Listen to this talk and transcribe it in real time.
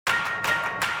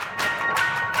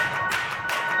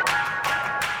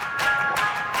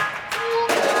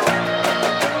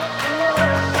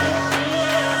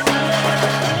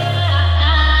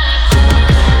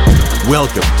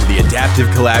Welcome to the Adaptive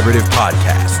Collaborative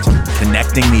Podcast,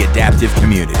 connecting the adaptive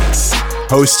community.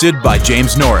 Hosted by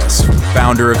James Norris,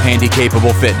 founder of Handy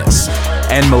Capable Fitness,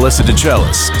 and Melissa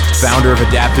DeChellis, founder of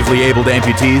Adaptively Abled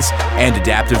Amputees and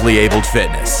Adaptively Abled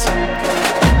Fitness.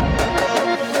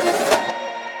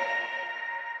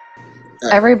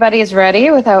 Everybody's ready.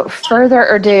 Without further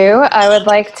ado, I would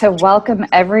like to welcome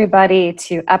everybody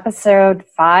to episode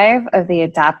 5 of the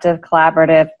Adaptive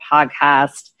Collaborative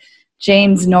Podcast.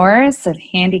 James Norris of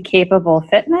Handy Capable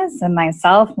Fitness and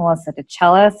myself, Melissa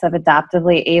DeChellis of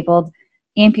Adaptively Abled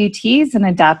Amputees and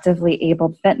Adaptively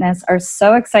Abled Fitness, are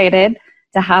so excited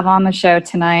to have on the show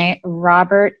tonight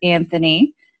Robert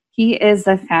Anthony. He is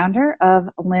the founder of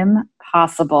Limb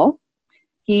Possible.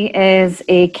 He is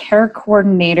a care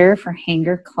coordinator for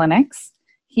Hanger Clinics.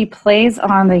 He plays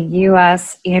on the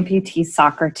U.S. amputee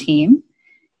soccer team.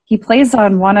 He plays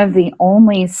on one of the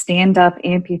only stand-up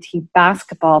amputee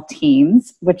basketball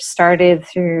teams, which started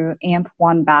through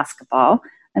AMP1 Basketball,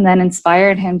 and then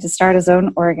inspired him to start his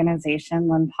own organization,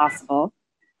 Limb Possible.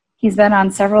 He's been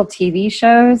on several TV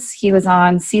shows. He was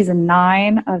on season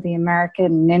 9 of the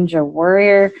American Ninja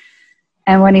Warrior.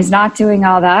 And when he's not doing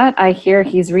all that, I hear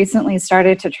he's recently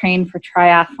started to train for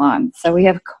triathlon. So we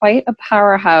have quite a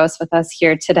powerhouse with us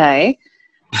here today.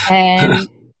 And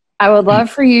I would love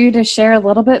for you to share a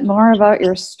little bit more about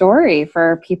your story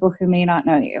for people who may not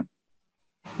know you.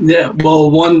 Yeah, well,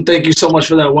 thank you so much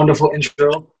for that wonderful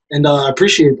intro, and I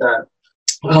appreciate that.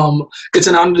 It's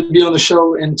an honor to be on the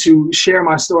show and to share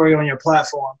my story on your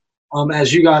platform,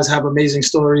 as you guys have amazing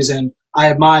stories, and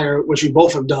I admire what you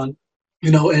both have done.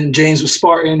 You know, and James was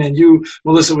Spartan, and you,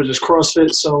 Melissa, were just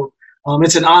CrossFit, so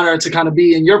it's an honor to kind of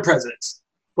be in your presence.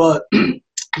 But,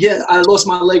 yeah, I lost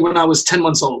my leg when I was 10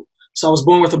 months old. So I was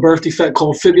born with a birth defect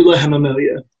called fibula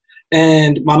hemimelia.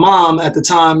 And my mom at the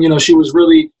time, you know, she was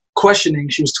really questioning.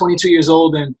 She was 22 years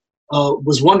old and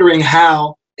was wondering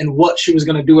how and what she was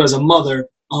going to do as a mother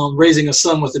raising a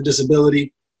son with a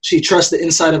disability. She trusted the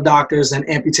inside of doctors and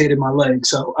amputated my leg.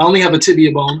 So I only have a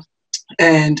tibia bone.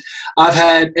 And I've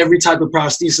had every type of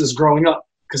prosthesis growing up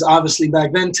because obviously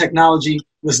back then technology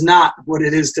was not what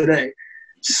it is today.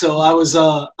 So I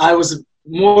was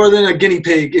more than a guinea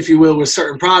pig, if you will, with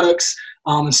certain products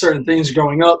and certain things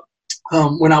growing up.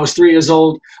 When I was 3 years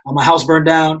old, my house burned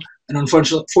down, and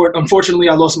unfortunately,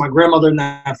 I lost my grandmother in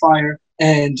that fire,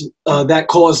 and that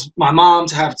caused my mom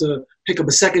to have to pick up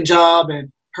a second job,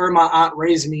 and her and my aunt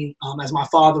raised me as my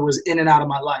father was in and out of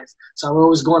my life. So I was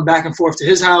always going back and forth to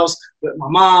his house with my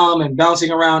mom and bouncing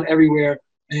around everywhere.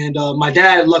 And my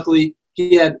dad, luckily,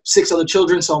 he had 6 other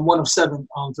children, so I'm one of 7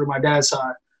 through my dad's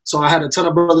side. So I had a ton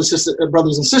of brothers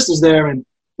and sisters there, and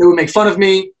they would make fun of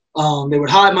me. They would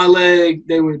hide my leg.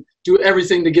 They would do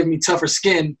everything to give me tougher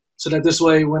skin so that this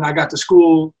way when I got to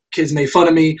school, kids made fun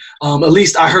of me. At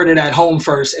least I heard it at home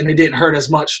first, and it didn't hurt as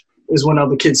much as when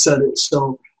other kids said it.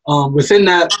 So within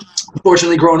that,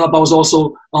 unfortunately, growing up, I was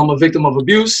also a victim of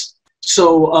abuse.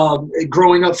 So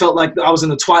growing up felt like I was in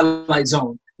the twilight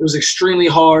zone. It was extremely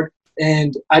hard,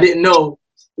 and I didn't know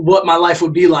what my life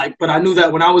would be like, but I knew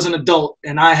that when I was an adult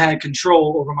and I had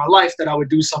control over my life, that I would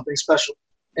do something special,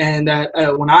 and that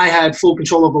when I had full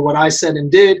control over what I said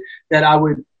and did, that I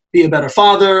would be a better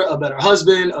father, a better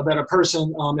husband, a better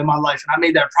person in my life. And I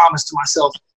made that promise to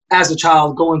myself as a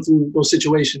child going through those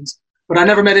situations. But I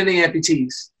never met any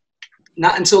amputees.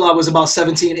 Not until I was about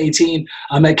 17, 18,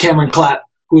 I met Cameron Clapp,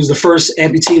 who was the first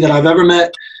amputee that I've ever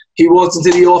met. He walked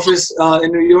into the office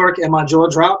in New York, and my jaw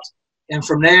dropped. And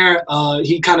from there,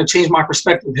 he kind of changed my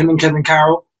perspective, him and Kevin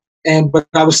Carroll. But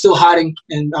I was still hiding,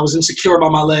 and I was insecure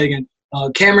about my leg. And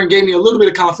Cameron gave me a little bit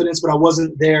of confidence, but I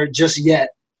wasn't there just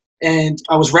yet. And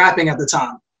I was rapping at the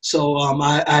time. So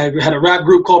I had a rap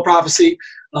group called Prophecy,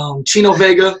 Chino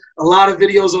Vega, a lot of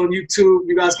videos on YouTube.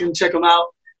 You guys can check them out.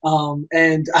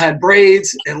 And I had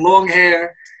braids and long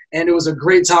hair, and it was a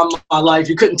great time of my life.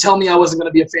 You couldn't tell me I wasn't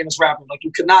going to be a famous rapper. Like,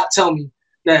 you could not tell me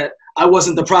that I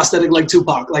wasn't the prosthetic like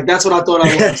Tupac. Like, that's what I thought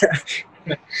I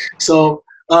was. So,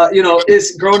 you know,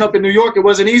 it's growing up in New York, it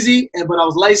wasn't easy, but I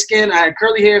was light-skinned. I had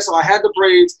curly hair, so I had the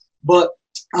braids. But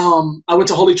I went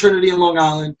to Holy Trinity in Long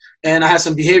Island, and I had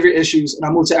some behavior issues, and I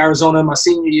moved to Arizona in my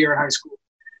senior year in high school.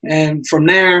 And from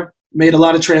there, made a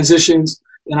lot of transitions,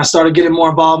 and I started getting more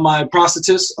involved. My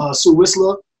prosthetist, Sue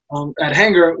Whistler, at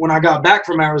Hanger, when I got back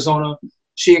from Arizona,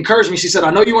 she encouraged me. She said,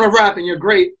 I know you want to rap, and you're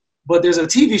great, but there's a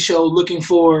TV show looking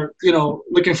for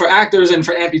actors and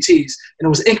for amputees, and it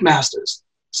was Ink Masters.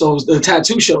 So it was the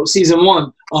tattoo show, season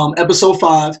 1, episode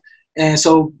 5. And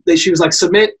so she was like,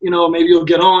 submit, maybe you'll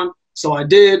get on. So I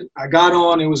did. I got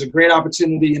on. It was a great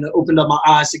opportunity, and it opened up my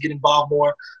eyes to get involved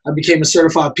more. I became a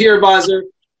certified peer advisor.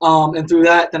 And through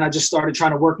that, then I just started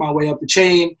trying to work my way up the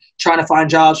chain, trying to find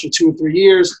jobs for 2 or 3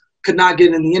 years, could not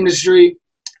get in the industry,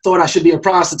 thought I should be a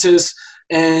prosthetist,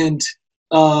 and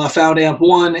I found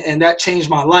AMP1, and that changed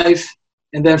my life.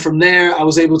 And then from there, I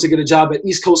was able to get a job at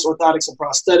East Coast Orthotics and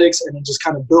Prosthetics, and then just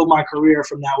kind of build my career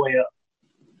from that way up.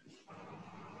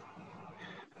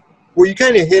 Well, you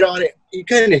kind of hit on it. You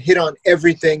kind of hit on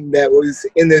everything that was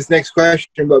in this next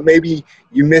question, but maybe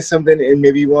you missed something and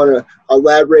maybe you want to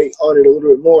elaborate on it a little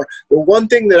bit more. The one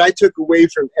thing that I took away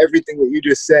from everything that you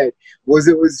just said was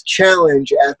it was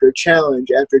challenge after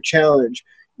challenge after challenge.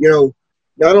 You know,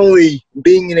 not only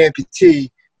being an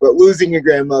amputee, but losing your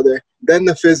grandmother, then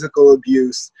the physical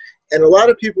abuse. And a lot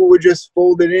of people would just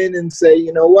fold it in and say,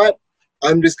 you know what,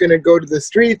 I'm just going to go to the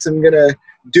streets. I'm going to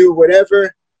do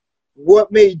whatever.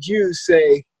 What made you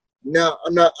say, no,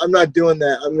 I'm not doing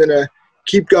that. I'm going to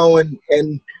keep going.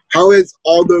 And how has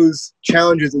all those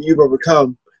challenges that you've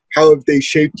overcome, how have they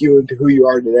shaped you into who you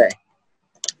are today?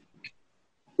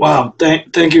 Wow.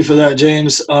 Thank you for that,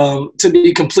 James. To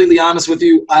be completely honest with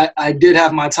you, I did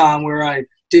have my time where I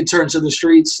did turn to the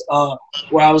streets,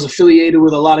 where I was affiliated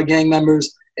with a lot of gang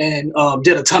members and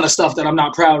did a ton of stuff that I'm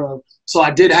not proud of. So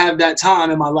I did have that time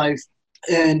in my life.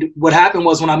 And what happened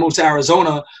was when I moved to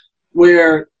Arizona,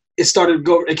 where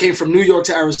it came from New York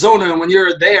to Arizona. And when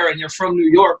you're there and you're from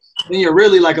New York, then you're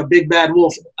really like a big bad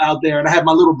wolf out there. And I had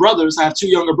my little brothers. I have 2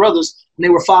 younger brothers, and they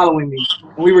were following me.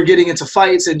 And we were getting into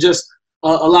fights and just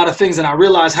a lot of things. And I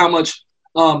realized how much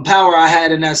power I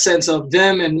had in that sense of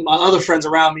them and my other friends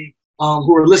around me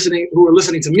who were listening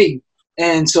to me.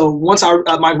 And so once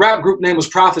my rap group name was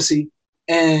Prophecy,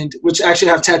 and which actually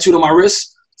I have tattooed on my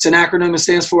wrist. It's an acronym. It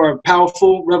stands for a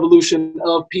powerful revolution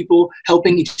of people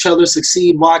helping each other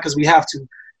succeed. Why? Because we have to.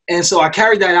 And so I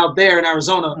carried that out there in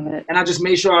Arizona, and I just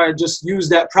made sure I just used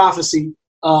that prophecy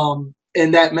and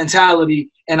that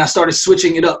mentality, and I started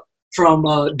switching it up from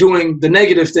doing the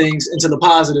negative things into the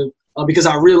positive because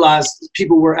I realized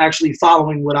people were actually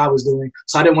following what I was doing.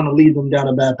 So I didn't want to lead them down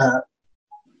a bad path.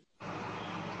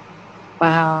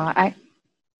 Wow.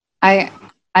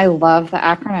 I love the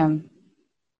acronym.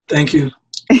 Thank you.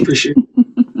 Appreciate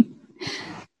it.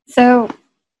 So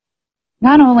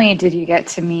not only did you get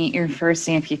to meet your first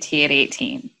amputee at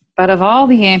 18, but of all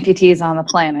the amputees on the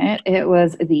planet, it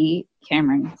was the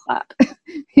Cameron Clapp,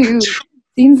 who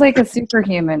seems like a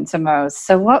superhuman to most.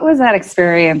 So what was that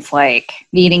experience like,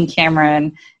 meeting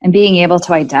Cameron and being able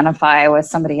to identify with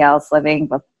somebody else living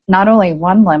with not only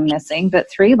 1 limb missing,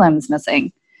 but 3 limbs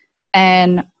missing?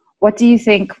 And what do you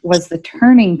think was the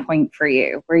turning point for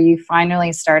you, where you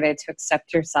finally started to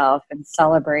accept yourself and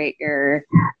celebrate your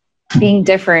being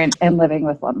different and living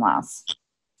with limb loss?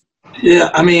 Yeah,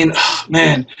 I mean,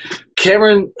 man,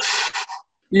 Cameron,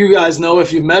 you guys know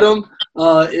if you met him,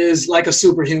 is like a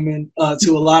superhuman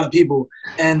to a lot of people.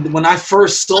 And when I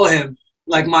first saw him,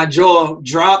 like my jaw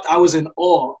dropped. I was in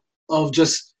awe of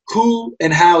just who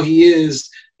and how he is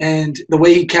and the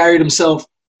way he carried himself.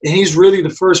 And he's really the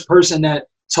first person that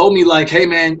told me, like, hey,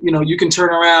 man, you know, you can turn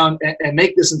around and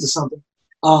make this into something.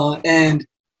 And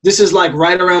this is like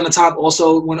right around the time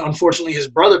also when unfortunately his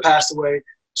brother passed away.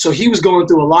 So he was going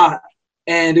through a lot.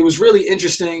 And it was really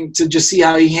interesting to just see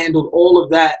how he handled all of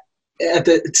that at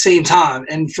the same time.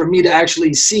 And for me to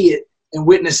actually see it and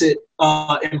witness it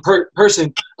in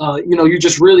person, you know, you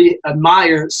just really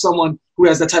admire someone who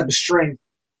has that type of strength,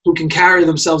 who can carry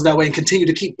themselves that way and continue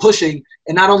to keep pushing,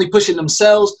 and not only pushing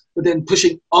themselves, but then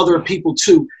pushing other people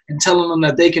too, and telling them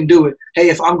that they can do it. Hey,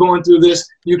 if I'm going through this,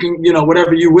 you can, you know,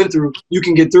 whatever you went through, you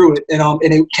can get through it, and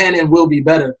it can and will be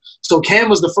better. So Cam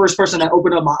was the first person that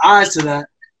opened up my eyes to that,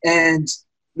 and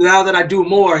now that I do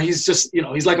more, he's just, you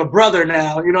know, he's like a brother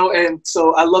now, you know, and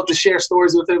so I love to share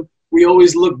stories with him. We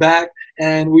always look back,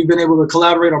 and we've been able to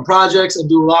collaborate on projects and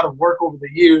do a lot of work over the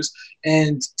years,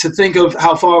 and to think of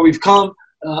how far we've come,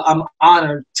 I'm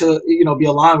honored to, you know, be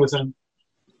aligned with him.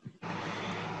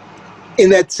 In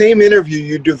that same interview,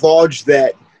 you divulged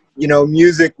that, you know,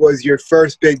 music was your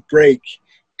first big break,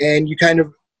 and you kind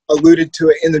of alluded to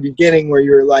it in the beginning where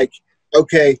you were like,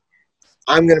 okay,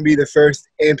 I'm going to be the first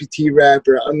amputee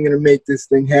rapper. I'm going to make this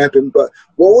thing happen. But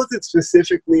what was it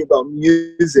specifically about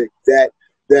music that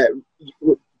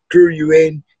drew you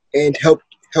in and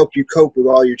helped you cope with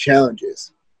all your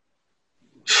challenges?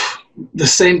 The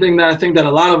same thing that I think that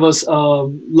a lot of us,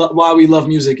 why we love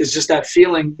music, is just that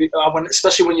feeling,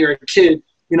 especially when you're a kid,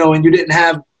 you know, and you didn't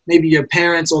have maybe your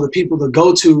parents or the people to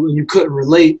go to and you couldn't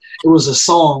relate. It was a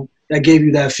song that gave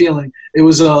you that feeling. It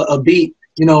was a beat,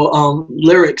 you know,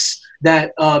 lyrics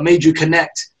that made you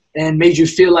connect and made you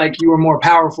feel like you were more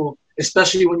powerful,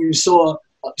 especially when you saw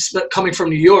coming from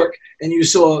New York, and you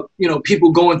saw,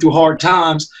 people going through hard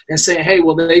times and saying, hey,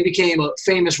 well, they became a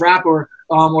famous rapper,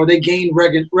 or they gained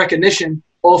recognition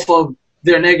off of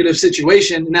their negative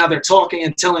situation. Now they're talking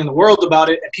and telling the world about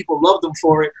it, and people love them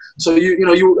for it. So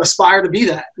you aspire to be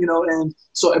that, and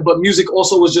so, but music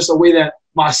also was just a way that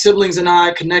my siblings and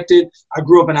I connected. I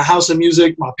grew up in a house of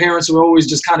music. My parents were always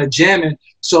just kind of jamming.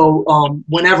 So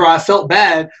whenever I felt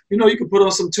bad, you could put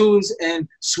on some tunes and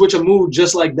switch a mood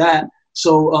just like that.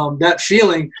 So that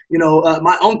feeling,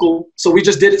 my uncle, so we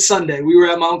just did it Sunday. We were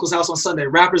at my uncle's house on Sunday,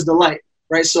 Rapper's Delight,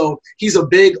 right? So he's a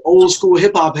big old school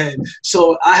hip hop head.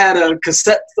 So I had a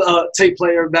cassette tape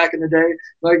player back in the day,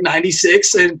 like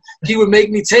 96, and he would make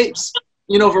me tapes,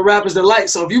 for Rapper's Delight.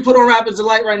 So if you put on Rapper's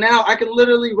Delight right now, I can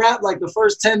literally rap like the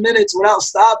first 10 minutes without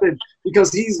stopping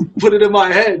because he's put it in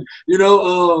my head,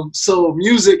 so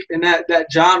music and that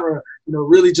genre,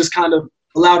 really just kind of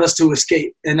allowed us to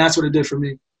escape. And that's what it did for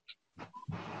me.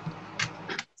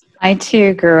 I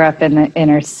too grew up in the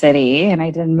inner city, and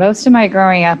I did most of my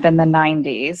growing up in the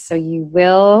 90s. So you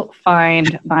will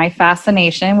find my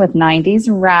fascination with 90s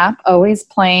rap always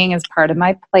playing as part of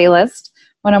my playlist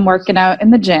when I'm working out in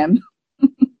the gym.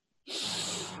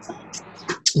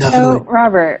 So,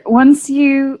 Robert, once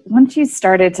you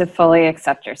started to fully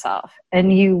accept yourself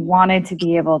and you wanted to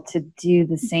be able to do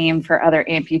the same for other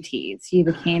amputees, you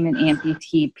became an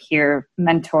amputee peer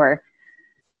mentor.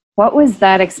 What was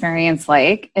that experience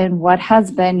like, and what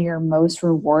has been your most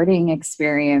rewarding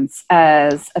experience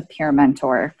as a peer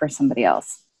mentor for somebody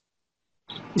else?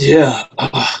 Yeah,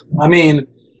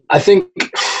 I think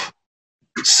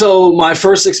so. My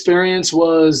first experience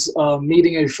was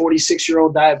meeting a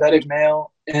 46-year-old diabetic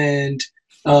male and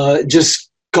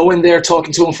just going there,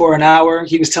 talking to him for an hour.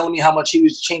 He was telling me how much he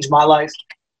was changed my life.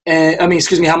 And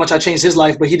how much I changed his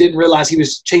life, but he didn't realize he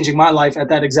was changing my life at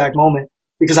that exact moment,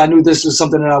 because I knew this was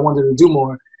something that I wanted to do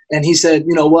more. And he said,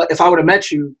 you know what, if I would have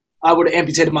met you, I would have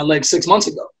amputated my leg 6 months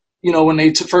ago. When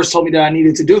they first told me that I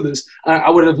needed to do this, I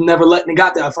would have never let me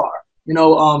got that far.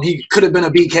 He could have been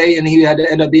a BK and he had to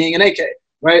end up being an AK,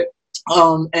 right?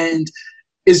 And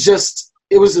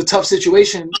it was a tough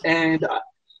situation, and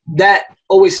that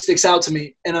always sticks out to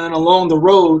me. And then along the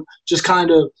road, just kind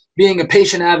of being a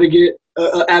patient advocate,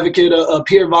 a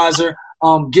peer advisor,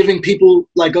 giving people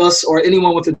like us or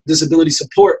anyone with a disability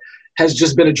support has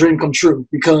just been a dream come true,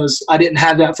 because I didn't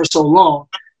have that for so long.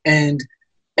 And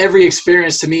every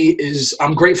experience to me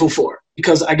I'm grateful for,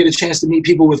 because I get a chance to meet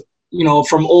people with,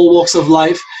 from all walks of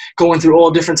life, going through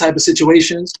all different types of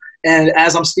situations. And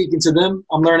as I'm speaking to them,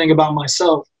 I'm learning about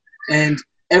myself. And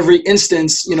every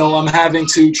instance, I'm having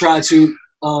to try to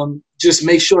just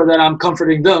make sure that I'm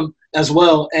comforting them as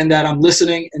well, and that I'm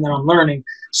listening and that I'm learning.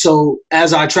 So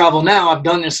as I travel now, I've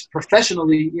done this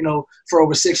professionally, for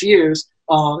over 6 years,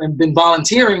 and been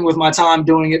volunteering with my time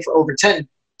doing it for over 10.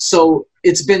 So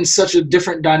it's been such a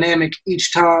different dynamic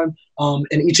each time,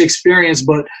 and each experience,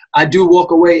 but I do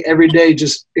walk away every day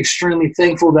just extremely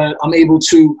thankful that I'm able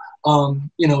to,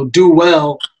 do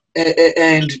well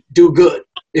and do good,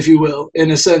 if you will,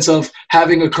 in a sense of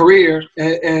having a career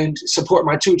and support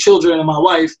my 2 children and my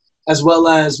wife, as well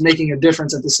as making a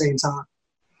difference at the same time.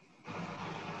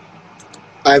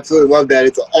 I absolutely love that.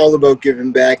 It's all about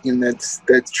giving back, and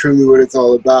that's truly what it's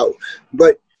all about.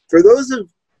 But for those of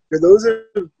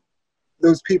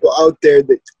those people out there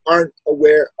that aren't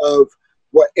aware of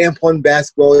what AMP1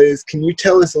 basketball is, can you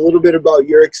tell us a little bit about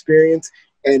your experience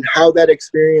and how that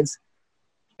experience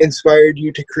inspired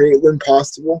you to create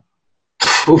Limpossible?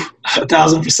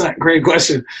 1,000%. Great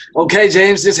question. Okay,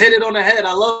 James, just hit it on the head.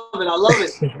 I love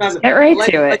it. Get right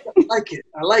to it.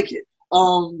 I like it.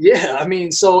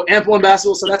 So AMP1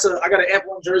 basketball. So I got an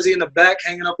AMP1 jersey in the back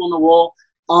hanging up on the wall.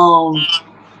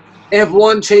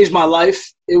 AMP1 changed my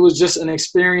life. It was just an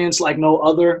experience like no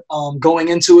other. Going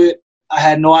into it, I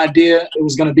had no idea it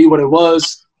was going to be what it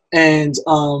was. And,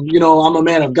 I'm a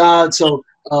man of God. So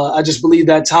I just believe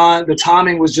that the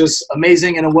timing was just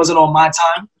amazing, and it wasn't on my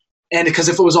time. And because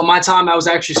if it was on my time, I was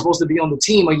actually supposed to be on the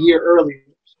team a year earlier,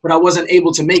 but I wasn't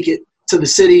able to make it to the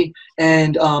city.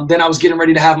 And then I was getting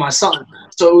ready to have my son.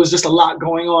 So it was just a lot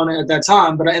going on at that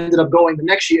time, but I ended up going the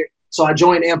next year. So I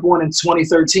joined AMP1 in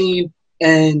 2013,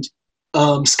 and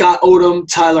Scott Odom,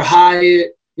 Tyler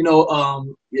Hyatt,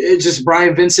 it's just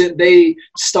Brian Vincent, they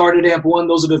started AMP1.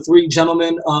 Those are the 3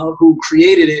 gentlemen who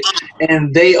created it.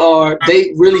 And they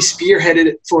really spearheaded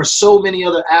it for so many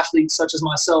other athletes such as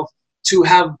myself to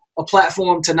have a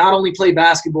platform to not only play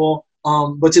basketball,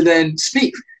 but to then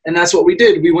speak. And that's what we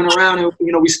did. We went around and,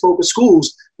 we spoke at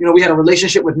schools. We had a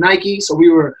relationship with Nike. So we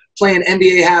were playing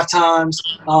NBA halftimes.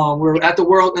 We were at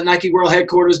the Nike World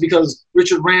headquarters because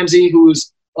Richard Ramsey, who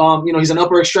was He's an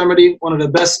upper extremity, one of the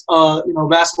best,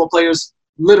 basketball players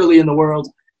literally in the world.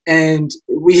 And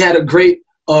we had a great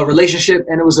relationship,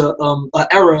 and it was a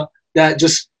era that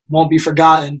just won't be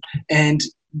forgotten. And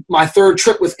my third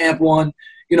trip with AMP1,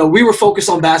 we were focused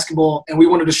on basketball, and we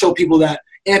wanted to show people that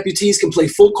amputees can play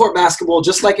full court basketball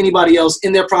just like anybody else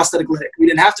in their prosthetic leg. We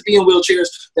didn't have to be in wheelchairs,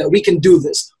 that we can do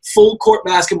this. Full court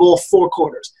basketball, 4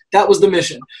 quarters. That was the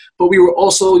mission. But we were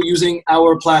also using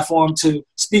our platform to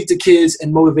speak to kids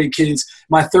and motivate kids.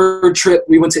 My third trip,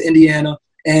 we went to Indiana,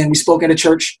 and we spoke at a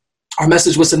church. Our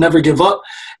message was to never give up.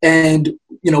 And,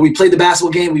 we played the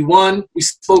basketball game. We won. We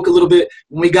spoke a little bit.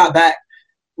 When we got back,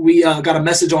 we got a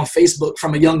message on Facebook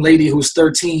from a young lady who was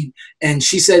 13. And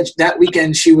she said that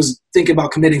weekend she was thinking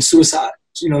about committing suicide.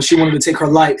 She wanted to take her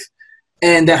life.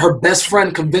 And that her best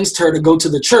friend convinced her to go to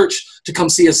the church to come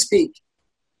see us speak.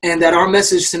 And that our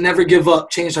message to never give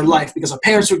up changed her life, because her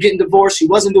parents were getting divorced. She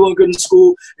wasn't doing good in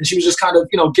school. And she was just kind of,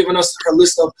 giving us her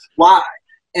list of why.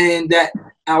 And that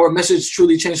our message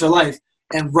truly changed her life.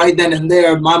 And right then and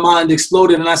there, my mind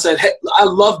exploded. And I said, hey, I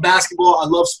love basketball. I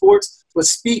love sports. But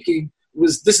speaking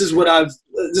this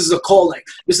is a calling.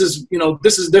 There's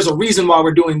a reason why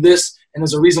we're doing this. And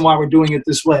there's a reason why we're doing it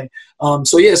this way.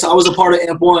 So I was a part of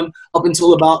AMP1 up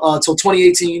until till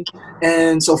 2018.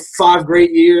 And so 5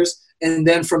 great years. And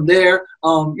then from there,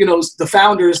 the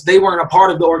founders, they weren't a part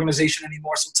of the organization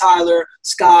anymore. So Tyler,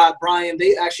 Scott, Brian,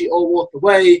 they actually all walked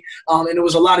away. And it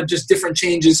was a lot of just different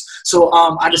changes. So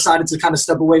I decided to kind of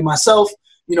step away myself,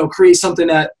 create something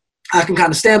that I can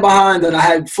kind of stand behind, that I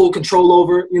had full control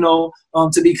over,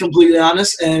 to be completely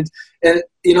honest. And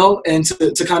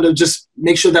to kind of just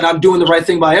make sure that I'm doing the right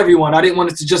thing by everyone. I didn't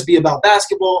want it to just be about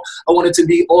basketball. I wanted to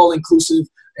be all inclusive.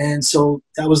 And so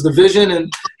that was the vision,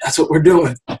 and that's what we're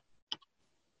doing.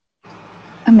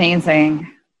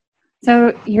 Amazing.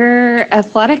 So your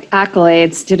athletic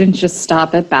accolades didn't just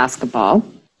stop at basketball.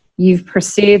 You've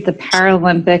pursued the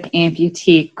Paralympic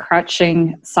amputee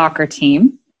crutching soccer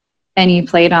team, and you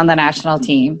played on the national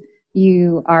team.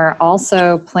 You are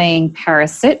also playing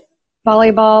para-sit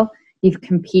volleyball. You've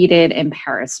competed in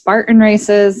para-Spartan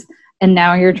races, and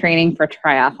now you're training for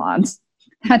triathlons.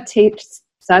 That takes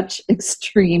such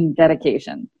extreme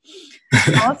dedication.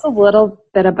 Tell us a little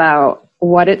bit about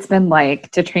what it's been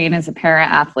like to train as a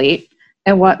para-athlete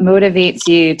and what motivates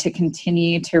you to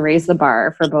continue to raise the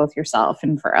bar for both yourself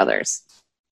and for others.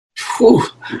 Whew,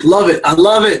 love it. I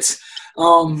love it.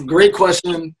 Great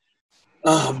question.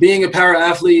 Being a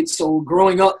para-athlete, so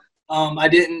growing up, I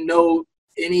didn't know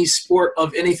any sport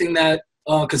of anything that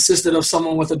consisted of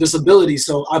someone with a disability.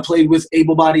 So I played with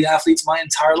able-bodied athletes my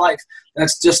entire life.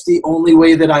 That's just the only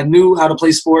way that I knew how to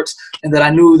play sports and that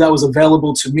I knew that was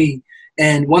available to me.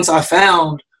 And once I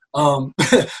found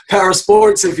para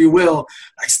sports, if you will,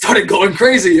 I started going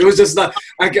crazy. It was just not,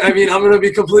 I'm going to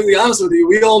be completely honest with you.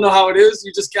 We all know how it is.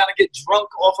 You just kind of get drunk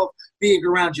off of being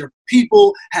around your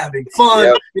people, having fun.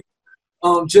 Yep.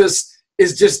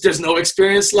 There's no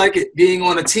experience like it, being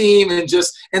on a team and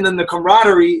then the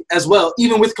camaraderie as well,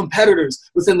 even with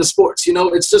competitors within the sports.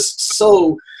 It's just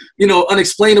so,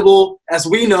 unexplainable. As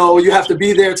we know, you have to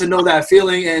be there to know that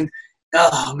feeling. And,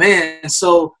 oh, man,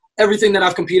 so everything that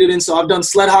I've competed in. So I've done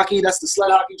sled hockey. That's the sled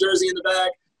hockey jersey in the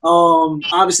back.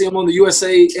 Obviously, I'm on the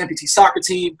USA amputee soccer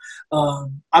team.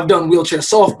 I've done wheelchair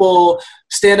softball,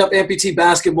 stand-up amputee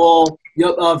basketball.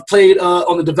 Yep, I've played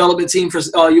on the development team for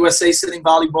USA sitting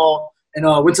volleyball, and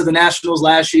went to the Nationals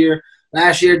last year.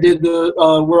 Last year did the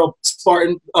World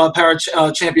Spartan Para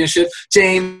Championship.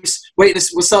 James,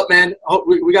 what's up, man?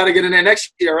 We got to get in there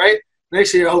next year, right?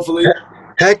 Next year, hopefully.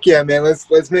 Heck yeah, man.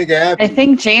 Let's make it happen. I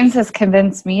think James has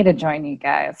convinced me to join you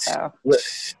guys. So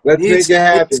let's make it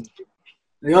happen.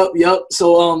 Yep.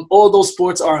 So all those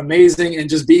sports are amazing, and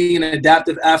just being an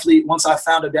adaptive athlete. Once I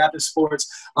found adaptive sports,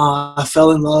 I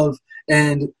fell in love.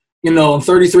 And I'm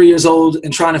 33 years old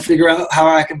and trying to figure out how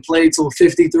I can play till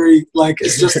 53. Like,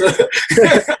 it's just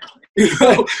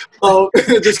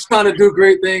just trying to do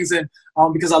great things, and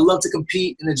because I love to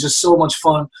compete, and it's just so much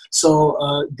fun.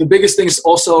 So the biggest thing is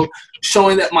also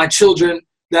showing that my children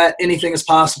that anything is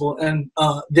possible, and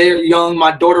they're young.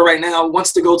 My daughter right now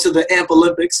wants to go to the AMP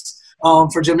Olympics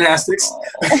for gymnastics.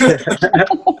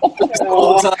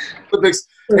 All the time, Olympics.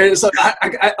 And so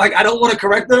I don't want to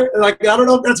correct her. Like, I don't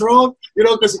know if that's wrong,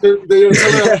 because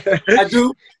I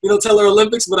do, tell her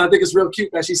Olympics, but I think it's real cute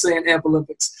that she's saying AMP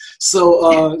Olympics.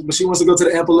 So, but she wants to go to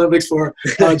the AMP Olympics for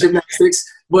gymnastics.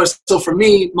 But so for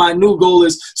me, my new goal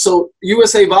is, so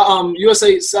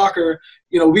USA soccer,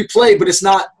 we play, but it's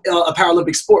not a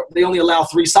Paralympic sport. They only allow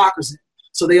 3 soccers in.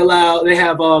 So they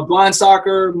have blind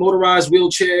soccer, motorized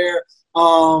wheelchair,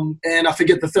 and I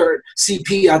forget the third,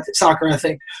 CP soccer, I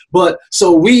think. But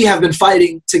so we have been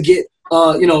fighting to get,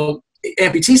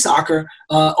 amputee soccer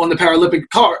on the Paralympic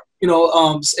card,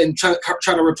 and try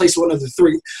to replace one of the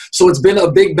three. So it's been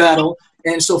a big battle.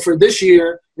 And so for this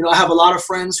year, I have a lot of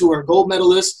friends who are gold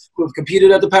medalists, who have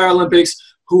competed at the Paralympics,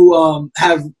 who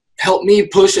have helped me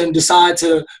push and decide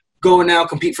to go and now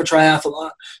compete for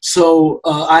triathlon. So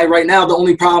right now, the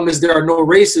only problem is there are no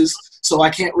races, so I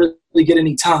can't really get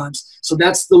any times. So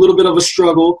that's a little bit of a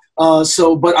struggle.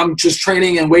 But I'm just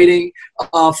training and waiting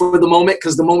for the moment,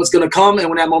 because the moment's going to come, and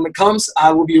when that moment comes,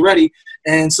 I will be ready.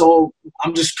 And so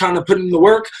I'm just kind of putting in the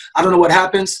work. I don't know what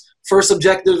happens. First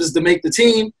objective is to make the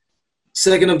team.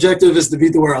 Second objective is to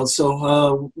beat the world.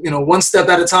 So, one step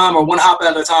at a time, or one hop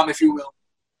at a time, if you will.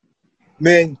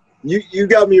 Man, you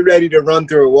got me ready to run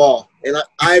through a wall. And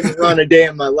I haven't run a day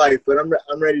in my life, but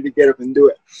I'm ready to get up and do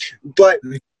it. But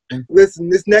listen,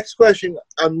 this next question,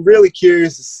 I'm really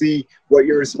curious to see what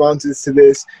your response is to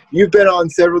this. You've been on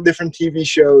several different TV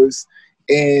shows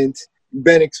and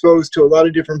been exposed to a lot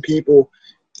of different people.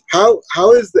 How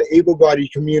has the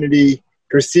able-bodied community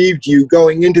perceived you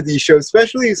going into these shows,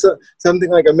 especially something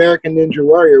like American Ninja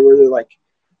Warrior, where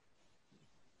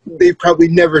they've probably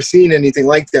never seen anything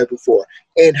like that before?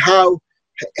 And how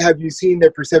have you seen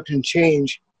their perception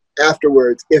change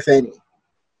afterwards, if any?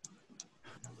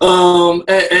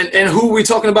 And who are we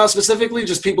talking about specifically?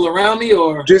 Just people around me,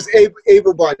 or just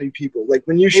able-bodied people? Like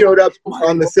when you showed up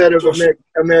on the set of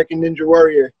American Ninja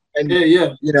Warrior, and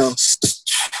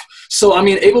So I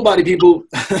mean, able-bodied people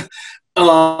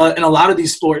in a lot of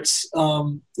these sports,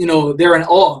 they're in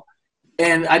awe,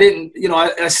 and I didn't,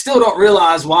 I still don't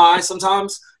realize why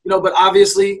sometimes, but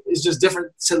obviously it's just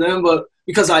different to them. But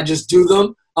because I just do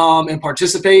them and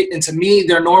participate, and to me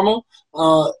they're normal.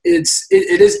 It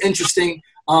is interesting.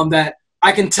 That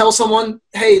I can tell someone,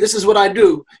 hey, this is what I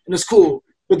do, and it's cool.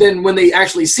 But then when they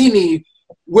actually see me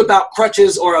whip out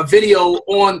crutches, or a video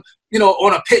on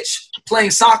a pitch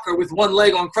playing soccer with one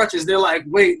leg on crutches, they're like,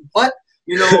 wait, what?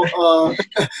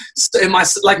 And my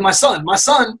son,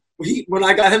 when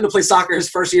I got him to play soccer his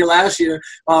first year last year,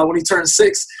 when he turned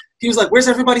 6, he was like, where's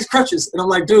everybody's crutches? And I'm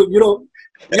like, dude, you don't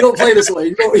play this way.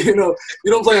 You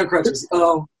don't play on crutches.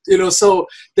 So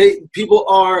people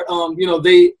are,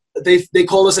 they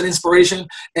call us an inspiration.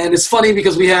 And it's funny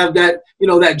because we have that,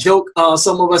 that joke.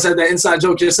 Some of us have that inside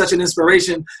joke. You're such an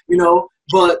inspiration,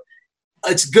 but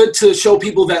it's good to show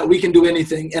people that we can do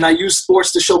anything. And I use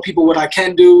sports to show people what I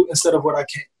can do instead of what I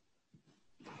can't.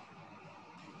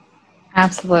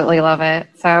 Absolutely love it.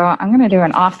 So I'm going to do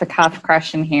an off-the-cuff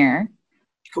question here.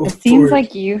 Cool. It seems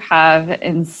like you have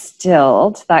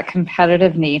instilled that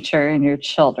competitive nature in your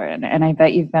children, and I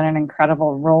bet you've been an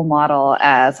incredible role model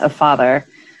as a father.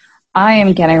 I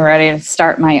am getting ready to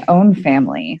start my own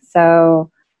family.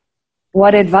 So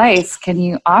what advice can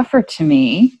you offer to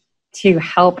me to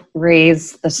help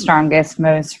raise the strongest,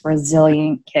 most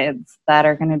resilient kids that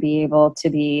are going to be able to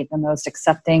be the most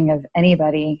accepting of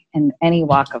anybody in any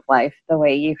walk of life, the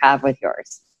way you have with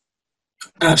yours?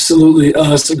 Absolutely.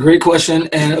 It's a great question.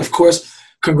 And of course,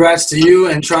 congrats to you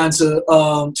and trying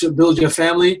to build your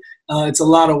family. It's a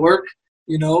lot of work,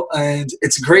 and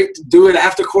it's great to do it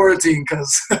after quarantine,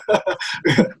 because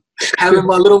having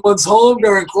my little ones home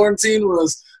during quarantine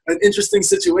was an interesting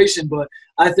situation. But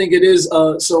I think it is.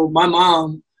 So my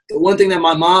mom, the one thing that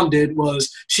my mom did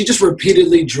was she just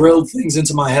repeatedly drilled things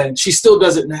into my head. She still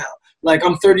does it now. Like,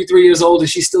 I'm 33 years old and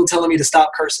she's still telling me to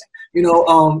stop cursing.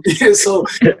 So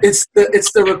it's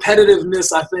the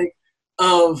repetitiveness, I think,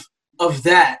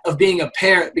 of being a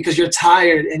parent, because you're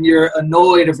tired and you're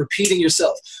annoyed of repeating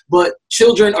yourself. But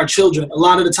children are children. A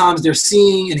lot of the times they're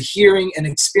seeing and hearing and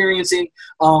experiencing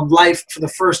life for the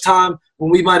first time, when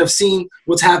we might have seen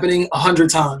what's happening 100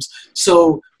 times.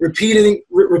 So repeating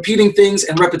things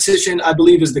and repetition, I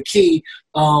believe, is the key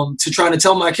to trying to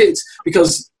tell my kids,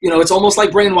 because it's almost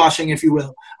like brainwashing, if you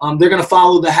will. They're going to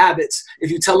follow the habits.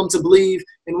 If you tell them to believe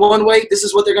in one way, this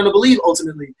is what they're going to believe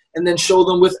ultimately, and then show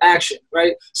them with action,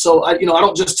 right? So I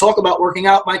don't just talk about working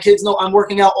out. My kids know I'm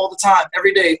working out all the time,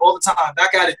 every day, all the time.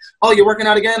 Back at it. Oh, you're working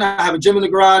out again? I have a gym in the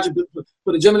garage.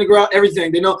 Put a gym in the garage.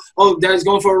 Everything. They know. Oh, Daddy's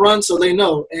going for a run, so they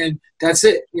know, and that's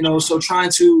it. So trying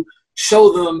to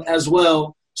show them as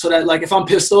well, so that, like, if I'm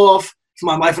pissed off, if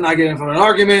my wife and I get into an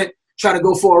argument, try to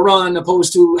go for a run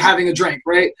opposed to having a drink,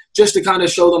 right? Just to kind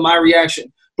of show them my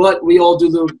reaction. But we all do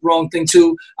the wrong thing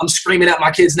too. I'm screaming at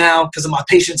my kids now because my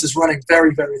patience is running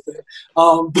very, very thin.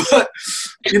 But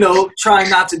trying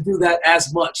not to do that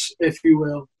as much, if you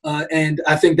will. And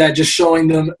I think that just showing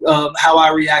them how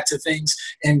I react to things,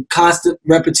 and constant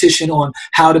repetition on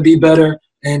how to be better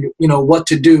and what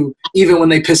to do, even when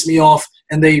they piss me off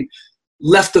and they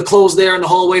left the clothes there in the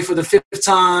hallway for the 5th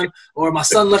time, or my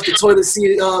son left the toilet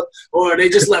seat up, or they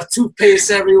just left toothpaste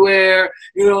everywhere,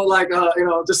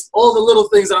 just all the little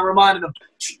things that I'm reminding them.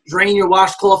 Drain your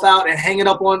washcloth out and hang it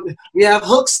up on. We have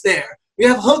hooks there. We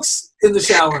have hooks in the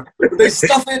shower. But they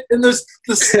stuff it in the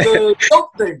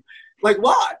soap thing. Like,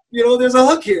 why? There's a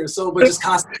hook here. So, but just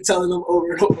constantly telling them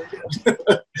over and over again.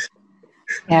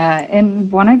 Yeah, in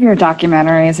one of your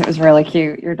documentaries, it was really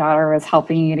cute. Your daughter was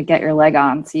helping you to get your leg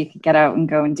on so you could get out and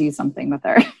go and do something with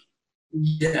her.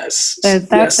 Yes.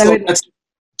 That's what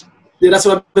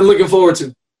I've been looking forward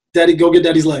to. Daddy, go get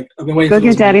Daddy's leg. I've been waiting for Go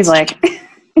get Daddy's leg.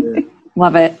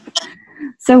 Love it.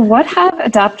 So what have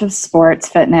adaptive sports,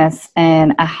 fitness,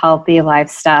 and a healthy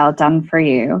lifestyle done for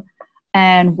you?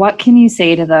 And what can you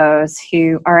say to those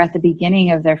who are at the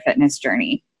beginning of their fitness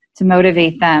journey to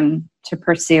motivate them to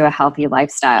pursue a healthy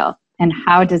lifestyle? And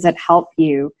how does it help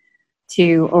you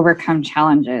to overcome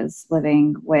challenges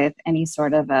living with any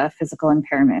sort of a physical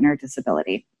impairment or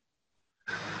disability?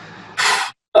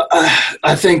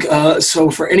 I think so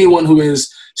for anyone who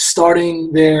is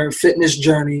starting their fitness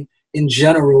journey in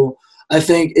general, I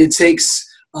think it takes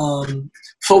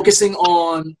focusing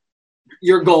on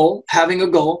your goal, having a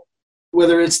goal,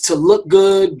 whether it's to look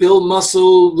good, build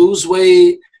muscle, lose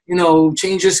weight,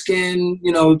 change your skin,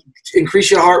 increase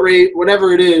your heart rate,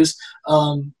 whatever it is.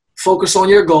 Focus on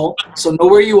your goal. So know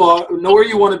where you are, know where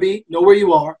you want to be, know where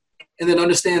you are, and then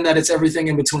understand that it's everything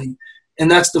in between.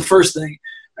 And that's the first thing.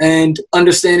 And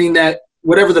understanding that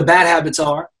whatever the bad habits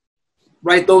are,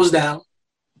 write those down.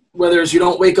 Whether it's you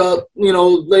don't wake up,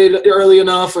 early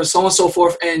enough or so on and so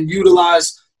forth, and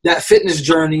utilize that fitness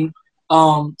journey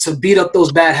to beat up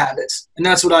those bad habits. And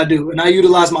that's what I do. And I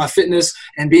utilize my fitness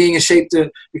and being in shape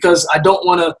because I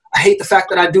hate the fact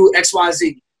that I do X, Y,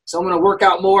 Z. So I'm going to work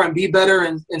out more and be better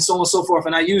and so on and so forth.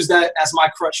 And I use that as my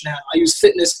crutch now. I use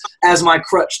fitness as my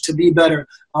crutch to be better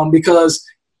because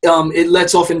it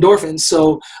lets off endorphins.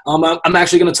 So I'm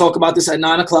actually going to talk about this at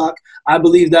 9:00. I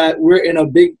believe that we're in a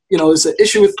big, it's an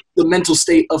issue with the mental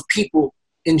state of people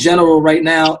in general right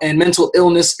now. And mental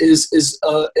illness is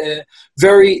a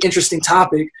very interesting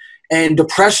topic. And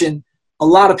depression, a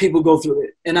lot of people go through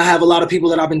it. And I have a lot of people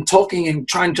that I've been talking and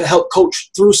trying to help coach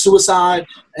through suicide.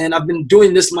 And I've been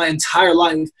doing this my entire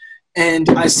life. And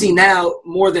I see now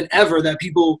more than ever that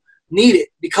people need it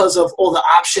because of all the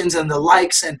options and the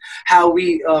likes and how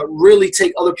we really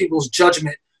take other people's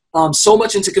judgment so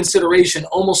much into consideration,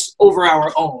 almost over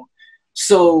our own.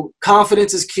 So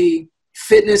confidence is key.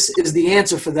 Fitness is the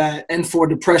answer for that and for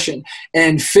depression.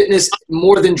 And fitness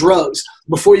more than drugs.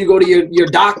 Before you go to your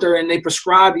doctor and they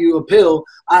prescribe you a pill,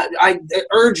 I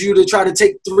urge you to try to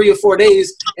take 3 or 4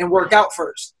 days and work out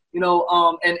first,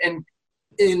 and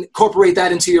incorporate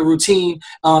that into your routine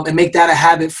and make that a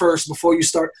habit first before you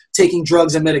start taking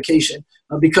drugs and medication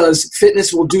because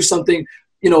fitness will do something,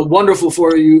 wonderful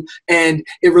for you. And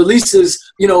it releases,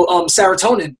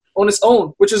 serotonin on its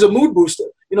own, which is a mood booster.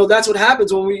 That's what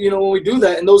happens when we do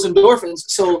that and those endorphins.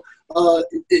 So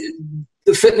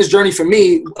the fitness journey for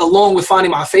me, along with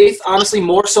finding my faith, honestly,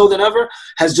 more so than ever,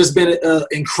 has just been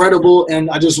incredible. And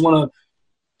I just want to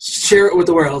share it with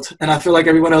the world. And I feel like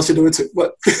everyone else should do it too.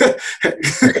 But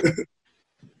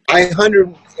I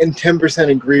 110%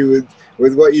 agree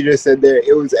with what you just said there.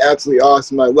 It was absolutely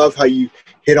awesome. I love how you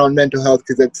hit on mental health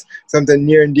because that's something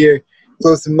near and dear,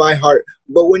 close to my heart.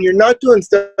 But when you're not doing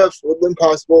stuff with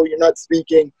Impossible, you're not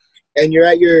speaking, and you're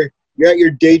at your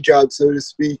day job, so to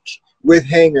speak, with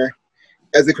Hanger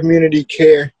as a community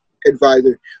care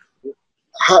advisor,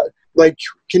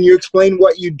 can you explain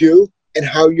what you do and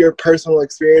how your personal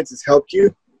experience has helped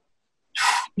you?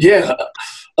 Yeah.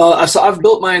 So I've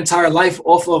built my entire life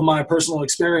off of my personal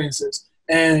experiences.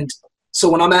 And so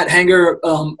when I'm at Hanger,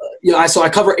 I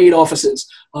cover 8 offices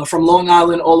from Long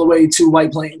Island all the way to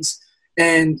White Plains.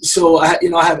 And so I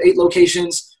have 8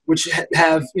 locations, which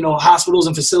have, hospitals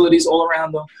and facilities all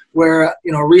around them where,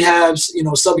 rehabs,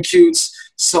 subacutes.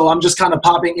 So I'm just kind of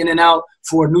popping in and out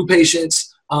for new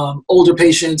patients, older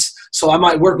patients. So I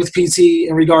might work with PT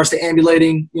in regards to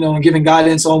ambulating, and giving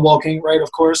guidance on walking, right,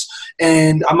 of course.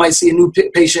 And I might see a new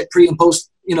patient pre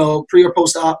or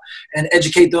post-op and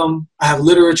educate them. I have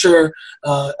literature.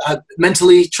 I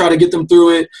mentally try to get them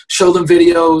through it, show them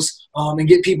videos, and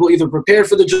get people either prepared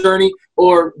for the journey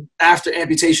or after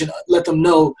amputation, let them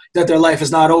know that their life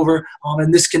is not over,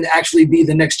 and this can actually be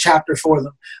the next chapter for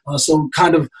them. So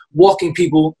kind of walking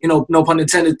people, no pun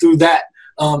intended, through that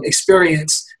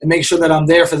experience and make sure that I'm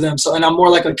there for them. So, and I'm more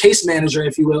like a case manager,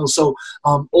 if you will. So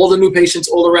all the new patients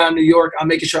all around New York, I'm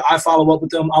making sure I follow up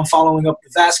with them. I'm following up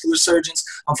with vascular surgeons.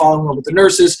 I'm following up with the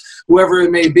nurses, whoever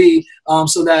it may be,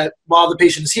 so that while the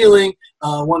patient is healing,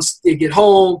 once they get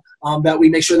home, that we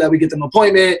make sure that we get them an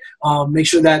appointment, make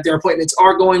sure that their appointments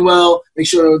are going well, make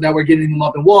sure that we're getting them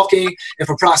up and walking. If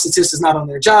a prosthetist is not on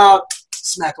their job,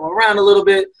 smack them around a little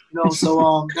bit,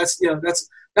 so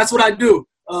that's what I do.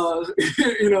 So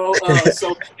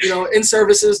in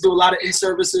services, do a lot of in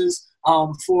services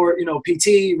for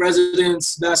PT,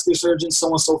 residents, vascular surgeons, so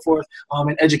on and so forth,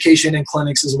 and education and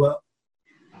clinics as well.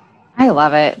 I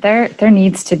love it. There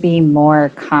needs to be more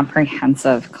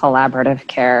comprehensive collaborative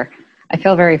care. I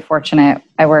feel very fortunate.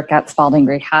 I work at Spalding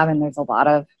Rehab, and there's a lot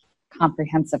of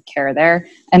comprehensive care there,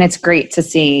 and it's great to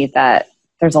see that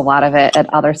there's a lot of it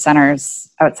at other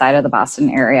centers outside of the Boston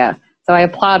area. So I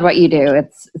applaud what you do.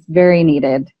 It's very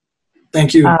needed.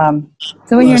 Thank you.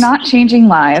 So when you're not changing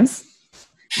lives,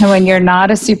 and when you're not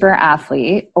a super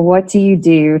athlete, what do you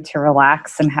do to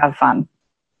relax and have fun?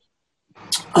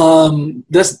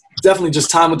 That's definitely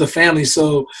just time with the family.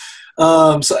 So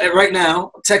right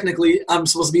now, technically, I'm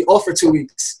supposed to be off for 2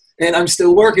 weeks. And I'm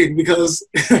still working because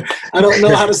I don't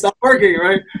know how to stop working,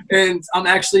 right? And I'm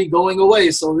actually going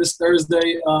away. So this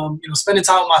Thursday, spending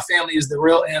time with my family is the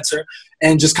real answer.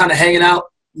 And just kind of hanging out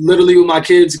literally with my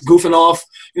kids, goofing off,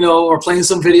 or playing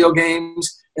some video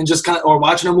games and just or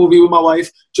watching a movie with my wife,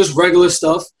 just regular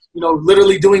stuff,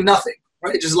 literally doing nothing,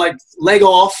 right? Just like leg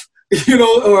off,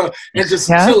 and just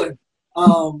chilling.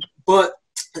 But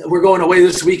we're going away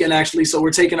this weekend actually. So we're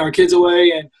taking our kids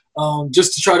away and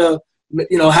just to try to,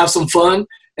 have some fun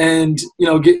and,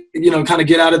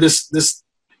 get out of this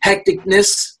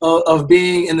hecticness of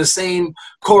being in the same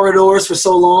corridors for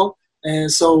so long.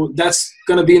 And so that's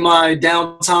going to be my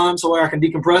downtime so where I can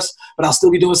decompress, but I'll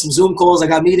still be doing some Zoom calls. I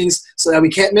got meetings so that we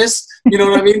can't miss,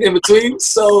 in between.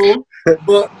 So,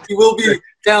 but it will be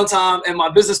downtime, and my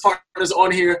business partner's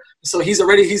on here. So he's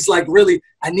like, really,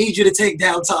 I need you to take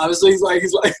downtime. So he's like,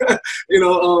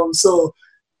 so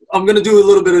I'm going to do a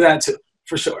little bit of that too,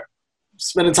 for sure.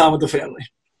 Spending time with the family.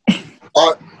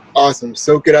 Awesome.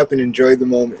 Soak it up and enjoy the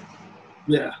moment.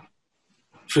 Yeah,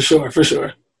 for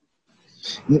sure.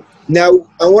 Now,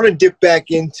 I want to dip back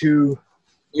into,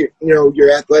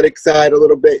 your athletic side a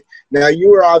little bit. Now, you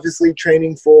were obviously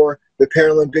training for the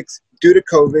Paralympics due to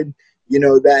COVID.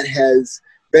 That has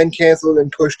been canceled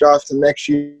and pushed off to next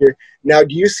year. Now,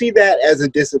 do you see that as a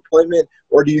disappointment,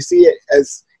 or do you see it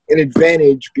as an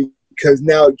advantage because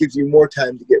now it gives you more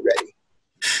time to get ready?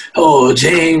 Oh,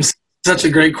 James, such a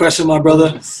great question, my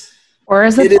brother. Or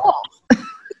is it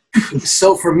both?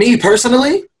 So for me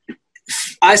personally,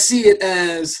 I see it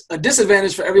as a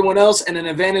disadvantage for everyone else and an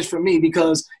advantage for me,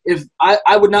 because if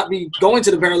I would not be going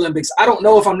to the Paralympics, I don't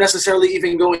know if I'm necessarily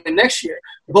even going next year,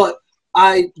 but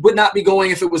I would not be going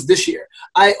if it was this year.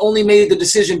 I only made the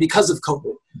decision because of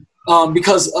COVID.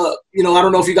 Because I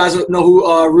don't know if you guys know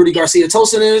who Rudy Garcia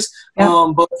Tosin is,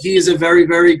 but he is a very,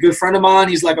 very good friend of mine.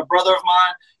 He's like a brother of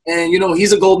mine. And,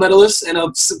 he's a gold medalist and a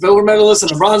silver medalist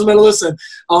and a bronze medalist. And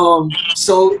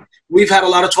so we've had a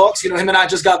lot of talks. Him and I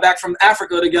just got back from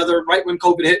Africa together right when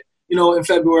COVID hit, in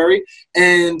February.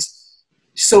 And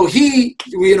so he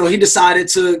decided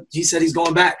he said he's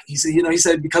going back. He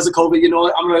said because of COVID,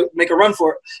 I'm going to make a run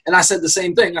for it. And I said the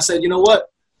same thing. I said, you know what?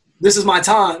 This is my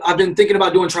time. I've been thinking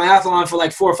about doing triathlon for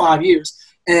like 4 or 5 years.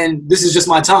 And this is just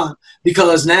my time,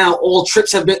 because now all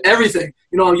trips have been everything.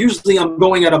 Usually I'm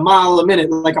going at a mile a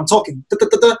minute, like I'm talking,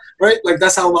 right? Like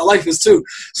that's how my life is too.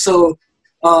 So,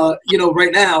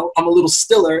 right now I'm a little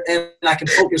stiller and I can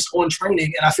focus on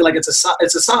training, and I feel like it's a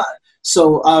sign.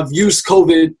 So I've used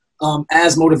COVID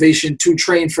as motivation to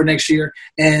train for next year,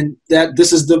 and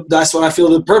that's what I feel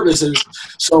the purpose is.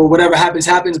 So whatever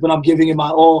happens, but I'm giving it my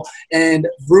all. And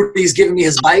Rudy's giving me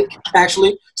his bike,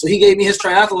 actually. So he gave me his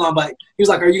triathlon bike. He was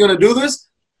like, "Are you gonna do this?"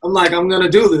 I'm like, "I'm gonna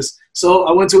do this." So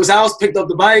I went to his house, picked up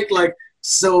the bike,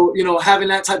 having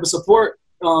that type of support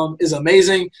is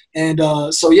amazing. And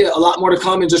a lot more to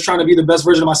come, and just trying to be the best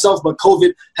version of myself. But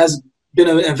COVID has been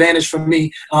an advantage for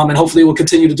me, and hopefully will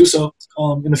continue to do so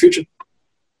in the future.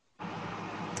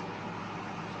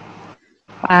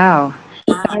 Wow.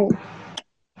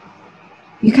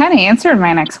 You kind of answered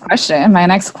my next question. My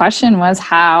next question was,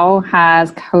 how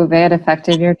has COVID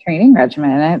affected your training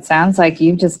regimen? And it sounds like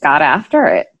you just got after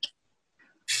it.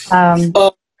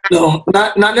 No,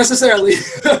 not necessarily.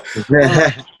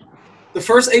 The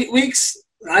first 8 weeks,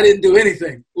 I didn't do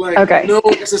anything. No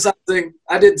exercising.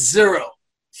 I did 0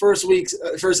 first weeks,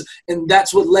 and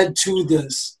that's what led to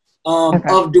this.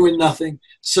 Of doing nothing.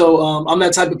 So I'm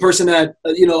that type of person that,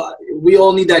 we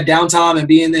all need that downtime and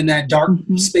being in that dark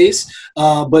space,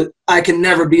 but I can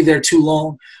never be there too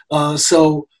long.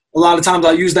 So a lot of times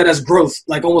I use that as growth,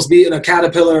 like almost being a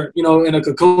caterpillar, in a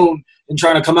cocoon and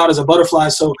trying to come out as a butterfly.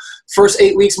 So first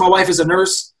 8 weeks, my wife is a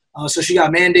nurse. So she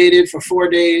got mandated for 4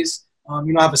 days I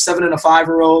have a 7 and a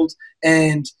 5-year-old,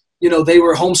 and they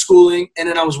were homeschooling, and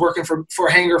then I was working for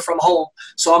Hanger from home.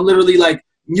 So I'm literally like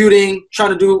muting,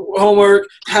 trying to do homework,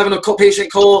 having a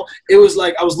patient call. It was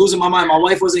like I was losing my mind. My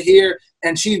wife wasn't here,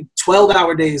 and she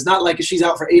 12-hour days, not like she's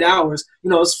out for 8 hours.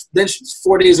 Then she's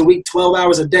 4 days a week, 12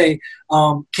 hours a day.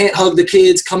 Can't hug the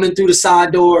kids, coming through the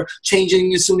side door,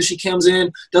 changing as soon as she comes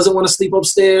in, doesn't want to sleep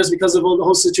upstairs because of the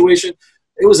whole situation.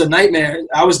 It was a nightmare.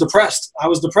 I was depressed.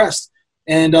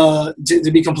 And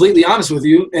to be completely honest with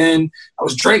you, and I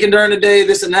was drinking during the day,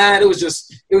 this and that. It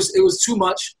was too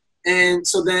much. And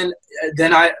so then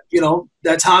I,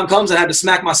 that time comes, I had to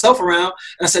smack myself around,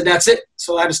 and I said, that's it.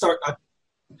 So I had to start,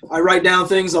 I write down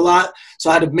things a lot. So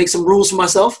I had to make some rules for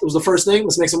myself. It was the first thing.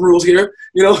 Let's make some rules here,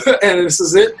 and this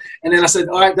is it. And then I said,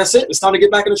 all right, that's it. It's time to get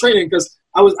back into training, because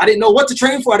I didn't know what to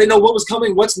train for. I didn't know what was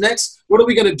coming. What's next? What are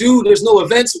we going to do? There's no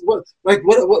events. What,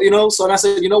 so I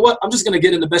said, you know what? I'm just going to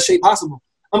get in the best shape possible.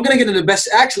 I'm going to get in the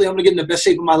best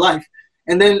shape of my life.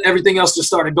 And then everything else just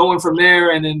started going from there,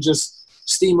 and then just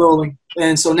steamrolling.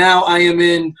 And so now I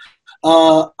am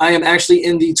actually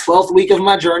in the 12th week of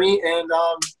my journey, and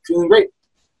feeling great.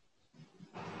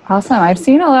 Awesome. I've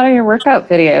seen a lot of your workout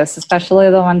videos, especially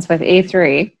the ones with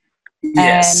A3.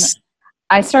 Yes. And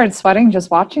I started sweating just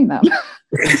watching them.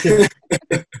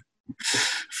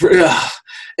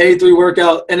 A3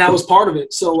 workout, and that was part of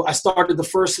it. So I started the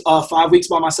first 5 weeks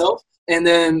by myself, and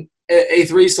then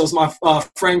A3, so it's my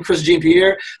friend Chris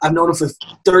Jean-Pierre. I've known him for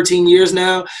 13 years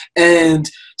now, and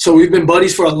so we've been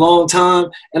buddies for a long time.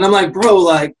 And I'm like, bro,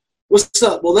 like, what's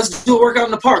up? Well, let's do a workout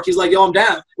in the park. He's like, yo, I'm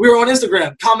down. We were on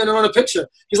Instagram, commenting on a picture.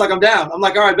 He's like, I'm down. I'm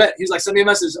like, all right, bet. He's like, send me a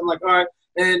message. I'm like, all right.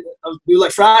 And we were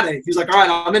like Friday. He's like, all right,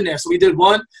 I'm in there. So we did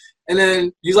one, and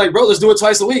then he's like, bro, let's do it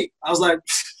twice a week. I was like,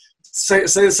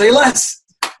 say less.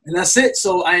 And that's it.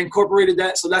 So I incorporated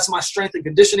that. So that's my strength and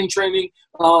conditioning training.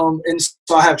 And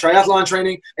so I have triathlon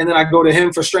training, and then I go to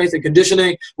him for strength and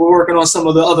conditioning. We're working on some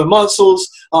of the other muscles,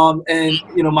 and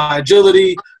my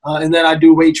agility, and then I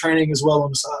do weight training as well on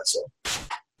the side. So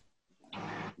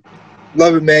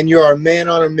love it, man. You are a man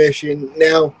on a mission.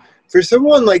 Now, for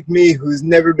someone like me who's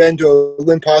never been to a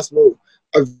Limpossible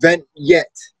event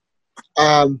yet,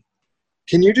 can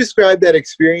you describe that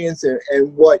experience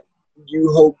and what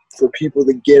you hope for people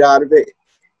to get out of it,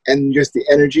 and just the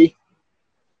energy?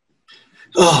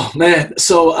 Oh, man.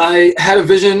 So I had a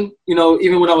vision,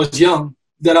 even when I was young,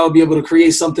 that I would be able to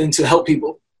create something to help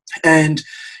people. And,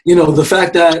 the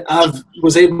fact that I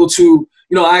was able to,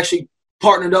 I actually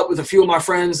partnered up with a few of my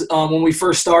friends when we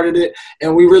first started it,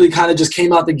 and we really kind of just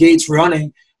came out the gates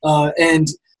running. And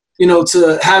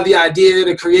to have the idea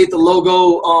to create the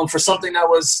logo for something that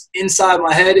was inside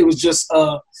my head, it was just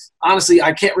honestly,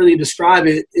 I can't really describe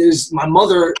it. My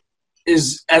mother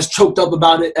is as choked up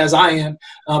about it as I am,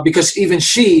 because even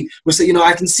she would say,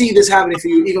 I can see this happening for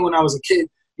you, even when I was a kid,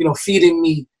 feeding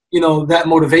me, that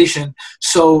motivation.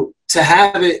 So to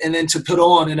have it, and then to put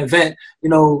on an event,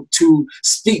 to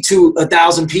speak to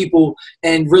 1,000 people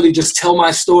and really just tell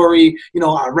my story.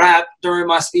 I rap during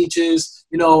my speeches.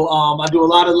 I do a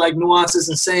lot of like nuances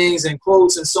and sayings and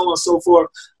quotes and so on and so forth.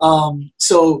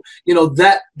 So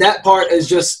that part is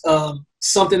just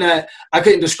something that I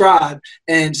couldn't describe.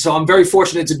 And so I'm very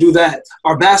fortunate to do that.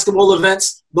 Our basketball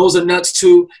events, those are nuts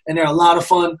too. And they're a lot of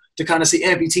fun to kind of see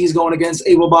amputees going against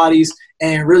able bodies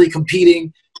and really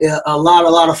competing. A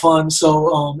lot of fun.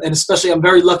 So, and especially I'm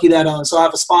very lucky that, so I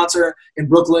have a sponsor in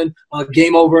Brooklyn,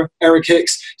 Game Over, Eric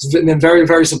Hicks. He's been very,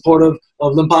 very supportive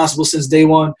of Limpossible since day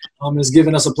one, has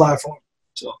given us a platform.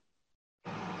 So.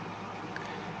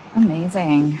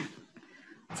 Amazing.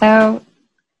 So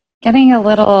getting a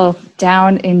little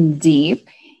down in deep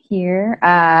here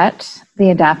at the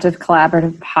Adaptive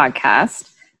Collaborative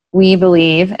Podcast, we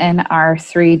believe in our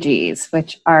 3 Gs,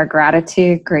 which are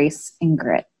gratitude, grace, and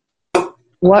grit.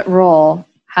 What role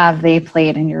have they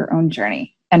played in your own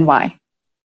journey, and why?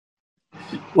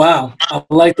 Wow, I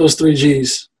like those 3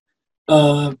 Gs.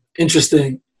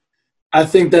 Interesting. I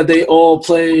think that they all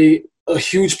play a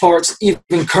huge part,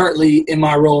 even currently, in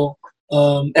my role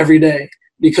every day.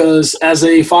 Because as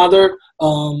a father,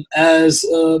 as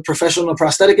a professional in the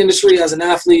prosthetic industry, as an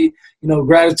athlete,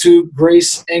 gratitude,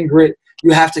 grace, and grit,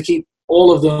 you have to keep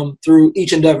all of them through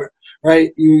each endeavor,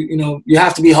 right? You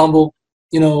have to be humble,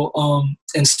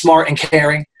 and smart and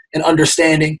caring and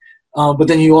understanding, but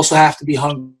then you also have to be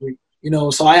hungry,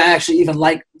 So I actually even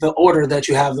like the order that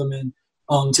you have them in,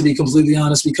 to be completely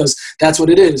honest, because that's what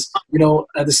it is.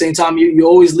 At the same time, you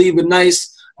always lead with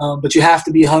nice, but you have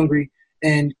to be hungry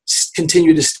and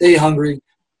continue to stay hungry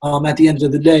at the end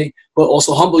of the day, but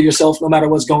also humble yourself no matter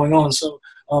what's going on. So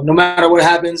no matter what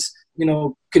happens,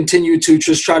 continue to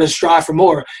just try to strive for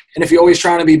more. And if you're always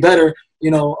trying to be better,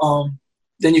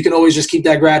 then you can always just keep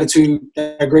that gratitude,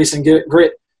 that grace and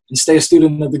grit, and stay a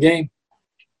student of the game.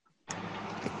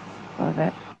 Love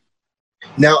it.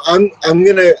 Now I'm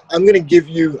gonna give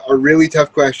you a really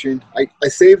tough question. I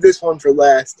saved this one for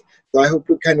last, so I hope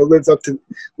it kind of lives up to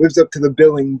the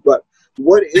billing. But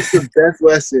what is the best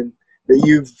lesson that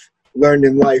you've learned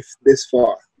in life thus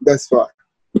far?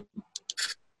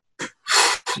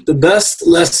 The best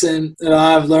lesson that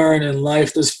I've learned in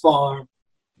life thus far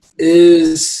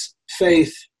is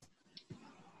faith.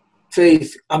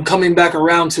 Faith. I'm coming back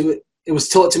around to it. It was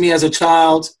taught to me as a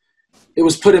child. It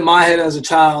was put in my head as a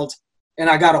child, and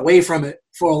I got away from it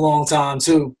for a long time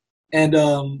too. And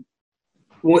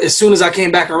as soon as I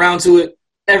came back around to it,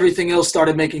 everything else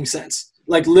started making sense.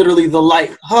 Like literally the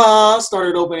light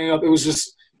started opening up. It was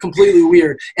just completely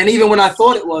weird. And even when I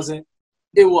thought it wasn't,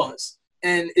 it was.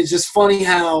 And it's just funny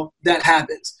how that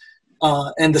happens.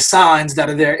 And the signs that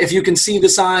are there. If you can see the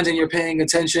signs and you're paying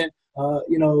attention,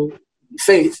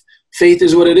 faith. Faith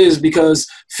is what it is, because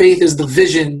faith is the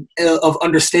vision of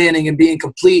understanding and being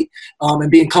complete and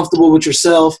being comfortable with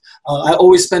yourself. I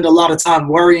always spend a lot of time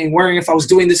worrying if I was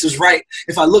doing this is right,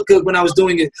 if I look good when I was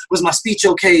doing it. Was my speech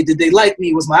okay? Did they like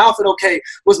me? Was my outfit okay?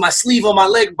 Was my sleeve on my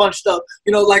leg bunched up?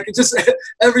 Just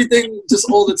everything, just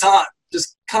all the time,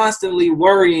 just constantly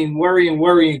worrying.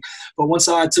 But once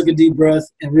I took a deep breath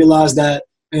and realized that,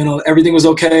 everything was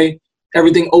okay,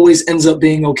 everything always ends up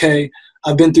being okay.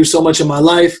 I've been through so much in my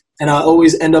life, and I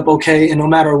always end up okay. And no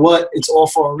matter what, it's all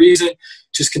for a reason.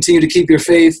 Just continue to keep your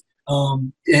faith,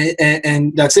 and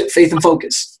that's it. Faith and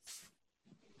focus.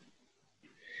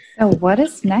 So, what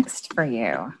is next for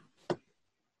you?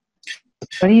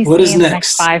 What do you see in the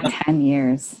next 5-10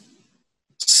 years?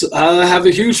 So I have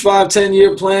a huge 5-10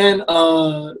 year plan.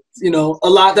 A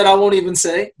lot that I won't even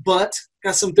say, but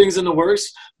got some things in the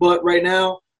works. But right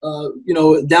now,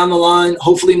 down the line,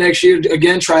 hopefully next year,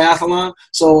 again, triathlon.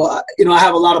 So, I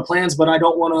have a lot of plans, but I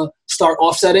don't want to start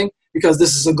offsetting, because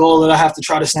this is a goal that I have to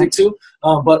try to stick to.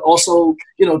 But also,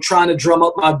 trying to drum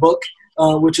up my book,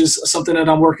 which is something that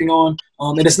I'm working on.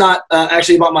 And it's not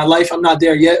actually about my life. I'm not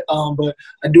there yet, but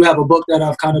I do have a book that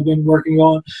I've kind of been working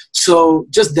on. So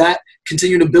just that,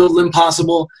 continue to build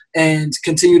Limpossible and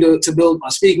continue to build my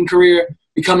speaking career,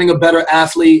 becoming a better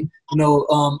athlete,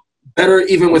 better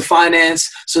even with finance,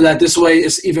 so that this way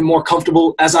it's even more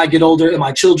comfortable as I get older and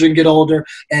my children get older,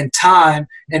 and time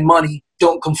and money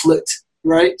don't conflict,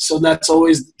 right? So that's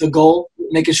always the goal,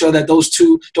 making sure that those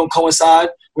two don't coincide,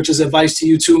 which is advice to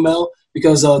you too, Mel,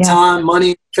 because time,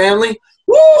 money, family,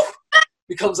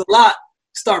 becomes a lot.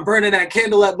 Start burning that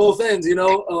candle at both ends,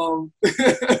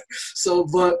 So,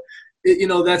 but,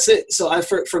 that's it. So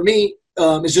for me,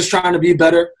 it's just trying to be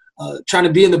better. Trying to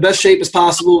be in the best shape as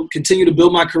possible, continue to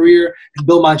build my career and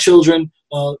build my children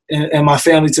and my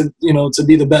family to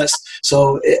be the best.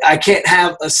 So I can't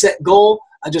have a set goal.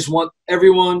 I just want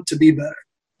everyone to be better.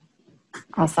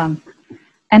 Awesome.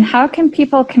 And how can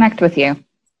people connect with you?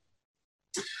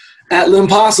 At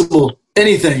Limpossible,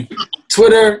 anything.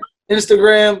 Twitter,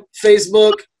 Instagram,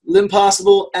 Facebook,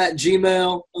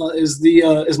 limpossible@gmail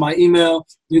is my email.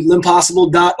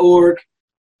 Limpossible.org,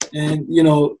 and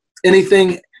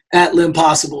anything at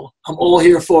Limpossible. I'm all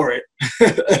here for it.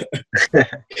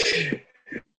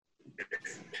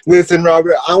 Listen,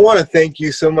 Robert, I want to thank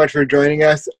you so much for joining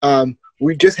us.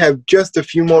 We just have a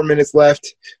few more minutes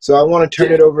left, so I want to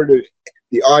turn it over to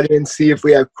the audience, see if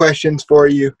we have questions for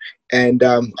you. And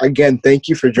again, thank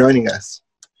you for joining us.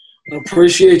 I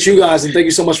appreciate you guys, and thank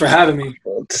you so much for having me.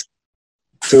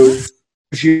 So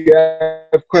if you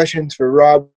have questions for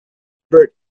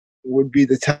Robert, would be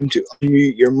the time to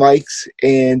unmute your mics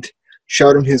and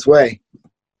shout him his way.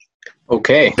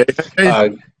 Okay.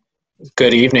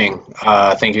 Good evening.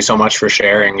 Thank you so much for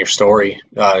sharing your story.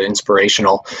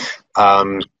 Inspirational.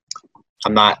 I'm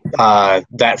not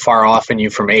that far off in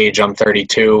you from age. I'm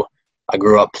 32. I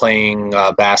grew up playing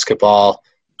basketball.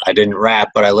 I didn't rap,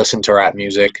 but I listened to rap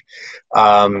music.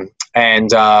 I'm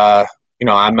a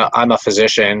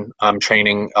physician. I'm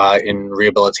training in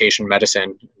rehabilitation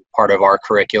medicine. Part of our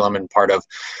curriculum and part of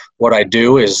what I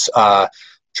do is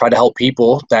try to help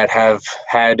people that have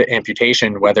had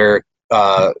amputation, whether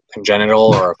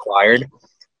congenital or acquired.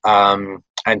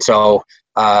 And so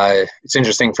it's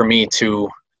interesting for me to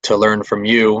learn from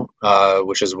you,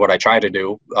 which is what I try to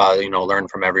do, learn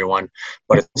from everyone.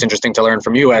 But it's interesting to learn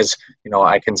from you, as,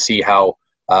 I can see how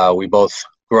we both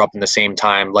grew up in the same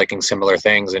time, liking similar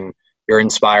things, and you're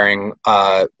inspiring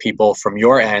people from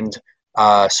your end.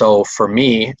 So for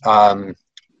me,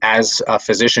 as a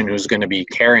physician who's going to be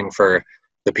caring for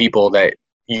the people that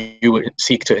you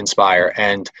seek to inspire,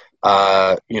 and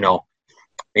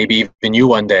maybe even you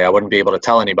one day. I wouldn't be able to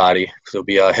tell anybody because it would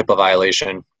be a HIPAA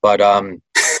violation. But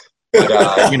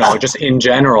just in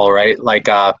general, right? Like,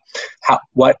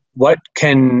 what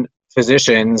can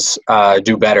physicians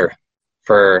do better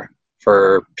for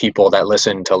people that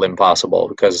listen to Limpossible?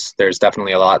 Because there's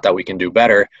definitely a lot that we can do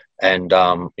better, and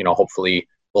hopefully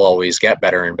we'll always get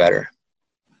better and better.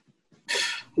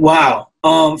 Wow.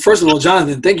 First of all,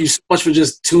 Jonathan, thank you so much for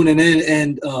just tuning in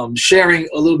and sharing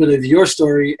a little bit of your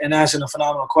story and asking a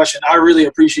phenomenal question. I really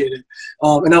appreciate it.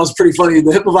 And that was pretty funny.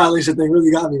 The HIPAA violation thing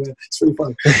really got me, man. It's pretty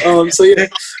funny.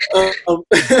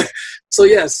 So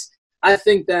yes, I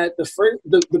think that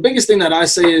the biggest thing that I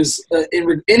say is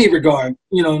in any regard,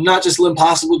 not just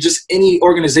Limpossible, just any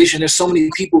organization. There's so many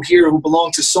people here who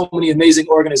belong to so many amazing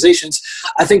organizations.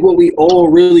 I think what we all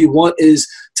really want is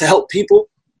to help people.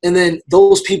 And then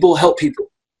those people help people,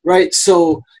 right?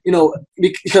 So,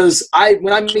 because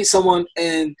when I meet someone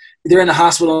and they're in the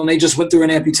hospital and they just went through an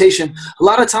amputation, a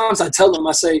lot of times I tell them,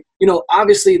 I say,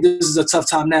 obviously this is a tough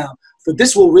time now, but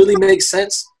this will really make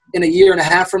sense in a year and a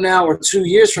half from now or 2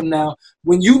 years from now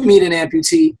when you meet an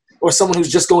amputee or someone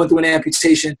who's just going through an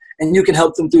amputation and you can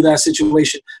help them through that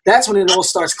situation. That's when it all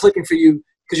starts clicking for you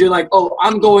because you're like, oh,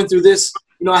 I'm going through this,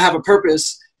 I have a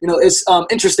purpose. It's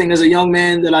interesting. There's a young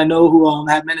man that I know who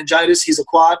had meningitis. He's a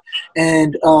quad,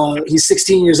 and he's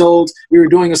 16 years old. We were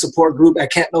doing a support group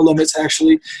at Camp No Limits,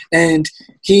 actually. And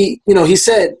he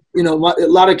said, a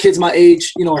lot of kids my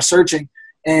age, are searching.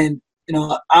 And,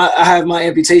 I have my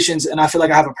amputations, and I feel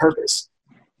like I have a purpose.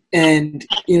 And,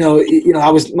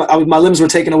 my limbs were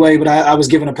taken away, but I was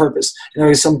given a purpose.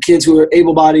 There's some kids who are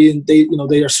able-bodied and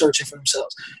they are searching for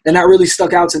themselves. And that really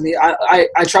stuck out to me.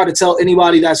 I try to tell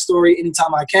anybody that story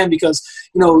anytime I can because,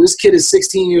 this kid is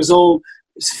 16 years old,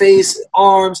 his face,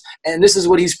 arms, and this is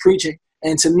what he's preaching.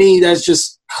 And to me, that's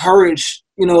just courage,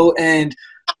 and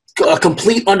a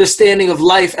complete understanding of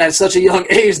life at such a young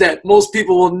age that most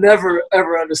people will never,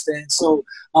 ever understand. So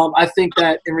I think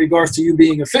that in regards to you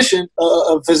being a physician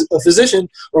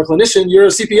or a clinician, you're a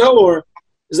CPO, or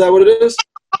is that what it is?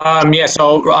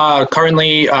 So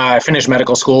currently I finished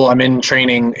medical school. I'm in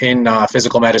training in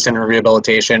physical medicine and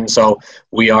rehabilitation. So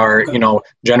we are,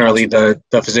 generally the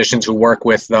physicians who work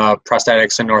with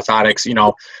prosthetics and orthotics.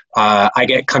 I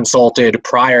get consulted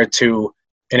prior to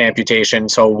an amputation,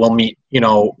 so we'll meet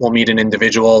an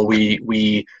individual.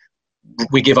 We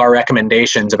give our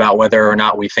recommendations about whether or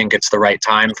not we think it's the right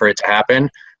time for it to happen,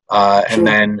 and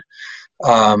then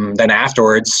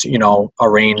afterwards,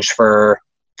 arrange for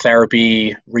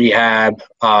therapy, rehab,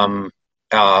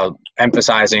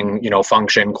 emphasizing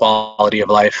function, quality of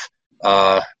life.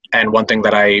 And one thing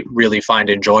that I really find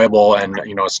enjoyable, and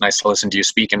it's nice to listen to you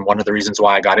speak. And one of the reasons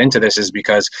why I got into this is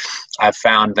because I've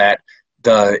found that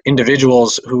the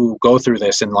individuals who go through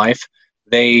this in life,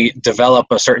 they develop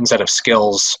a certain set of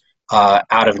skills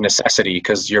out of necessity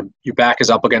because your back is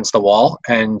up against the wall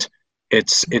and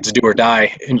it's do or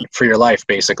die for your life,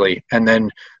 basically. And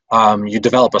then you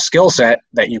develop a skill set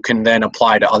that you can then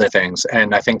apply to other things.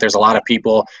 And I think there's a lot of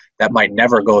people that might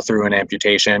never go through an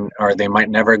amputation, or they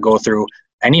might never go through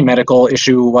any medical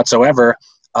issue whatsoever,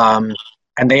 and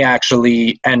they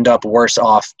actually end up worse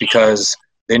off because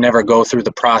they never go through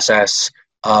the process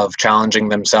of challenging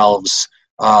themselves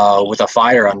with a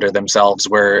fire under themselves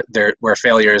where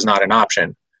failure is not an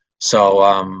option.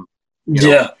 So,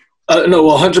 no,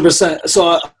 100%.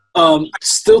 So,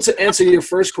 still to answer your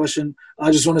first question,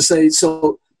 I just want to say,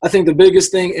 so I think the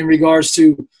biggest thing in regards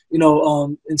to,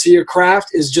 into your craft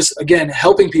is just, again,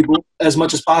 helping people as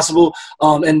much as possible,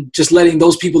 and just letting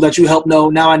those people that you help know,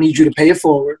 now I need you to pay it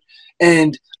forward.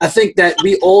 And I think that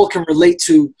we all can relate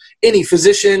to any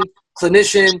physician,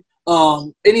 clinician,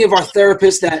 any of our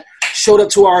therapists that showed up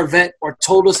to our event or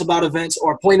told us about events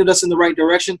or pointed us in the right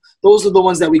direction. Those are the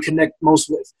ones that we connect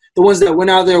most with. The ones that went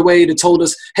out of their way to told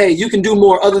us, hey, you can do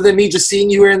more other than me just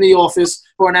seeing you here in the office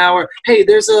for an hour. Hey,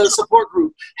 there's a support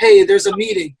group. Hey, there's a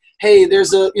meeting. Hey,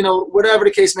 there's a, whatever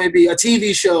the case may be, a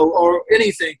TV show or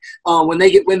anything. When they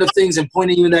get wind of things and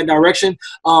pointing you in that direction,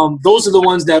 those are the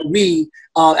ones that we,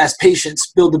 as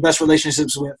patients, build the best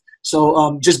relationships with.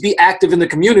 So just be active in the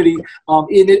community, and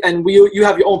you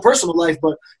have your own personal life,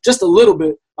 but just a little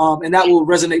bit, and that will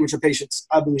resonate with your patients,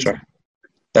 I believe. Sure.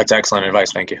 That's excellent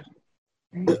advice. Thank you.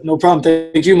 No problem.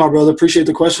 Thank you, my brother. Appreciate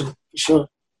the question. For sure.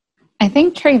 I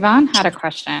think Trayvon had a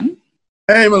question.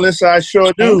 Hey, Melissa, I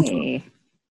sure do. Hey.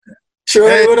 Sure.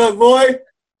 Hey. What up, boy?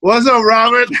 What's up,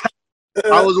 Robert?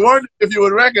 I was wondering if you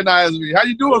would recognize me. How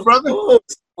you doing, brother?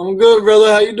 I'm good,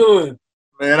 brother. How you doing?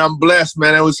 Man, I'm blessed,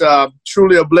 man. It was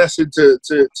truly a blessing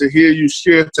to hear you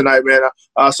share tonight, man.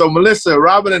 So, Melissa,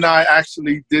 Robin and I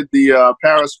actually did the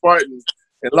Para Spartan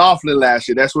Laughlin last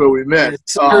year. That's where we met.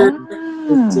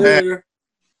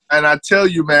 And I tell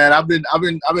you, man, I've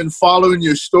been following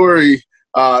your story.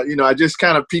 I just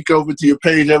kind of peek over to your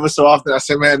page ever so often. I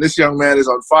say, man, this young man is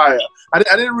on fire. I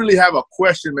didn't really have a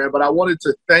question, man, but I wanted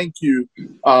to thank you.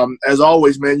 As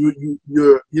always, man,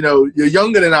 you're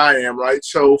younger than I am, right?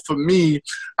 So for me,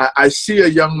 I see a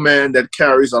young man that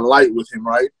carries a light with him,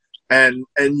 right? And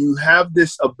you have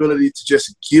this ability to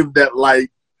just give that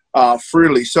light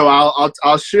freely. So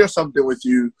I'll share something with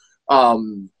you.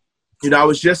 I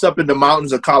was just up in the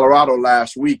mountains of Colorado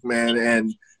last week, man,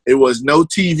 and it was no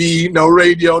TV, no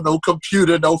radio, no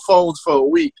computer, no phones for a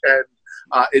week. And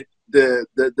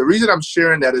the reason I'm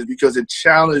sharing that is because it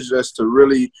challenged us to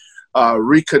really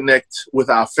reconnect with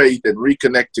our faith and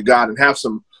reconnect to God and have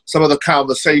some of the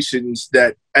conversations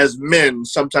that as men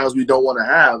sometimes we don't want to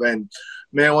have. And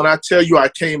man, when I tell you I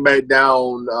came back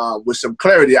down with some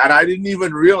clarity, and I didn't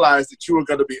even realize that you were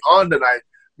going to be on tonight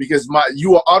because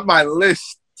you were on my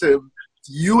list.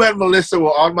 You and Melissa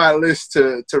were on my list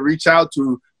to reach out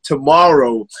to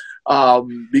tomorrow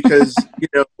because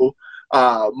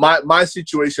my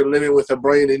situation, living with a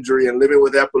brain injury and living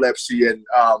with epilepsy, and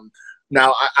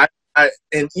now I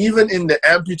and even in the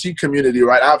amputee community,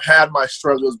 right, I've had my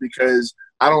struggles because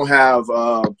I don't have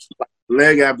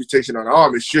leg amputation on an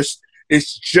arm.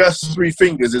 It's just 3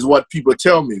 fingers is what people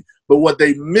tell me, but what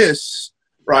they miss,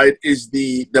 right, is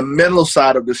the mental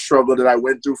side of the struggle that I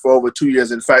went through for over 2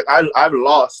 years. In fact, I've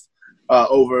lost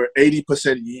over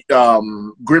 80%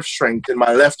 grip strength in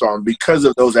my left arm because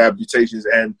of those amputations.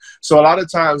 And so a lot of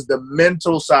times the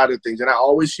mental side of things, and I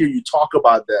always hear you talk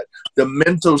about that, the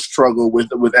mental struggle with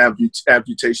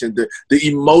amputation, the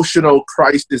emotional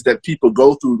crisis that people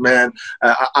go through, man.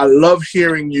 I love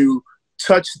hearing you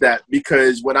touch that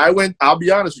because I'll be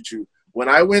honest with you, when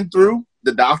I went through,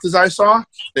 the doctors I saw,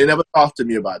 they never talked to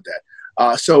me about that.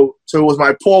 So it was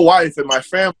my poor wife and my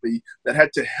family that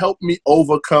had to help me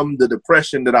overcome the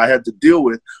depression that I had to deal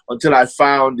with until I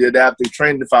found the Adaptive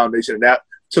Training Foundation. And that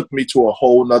took me to a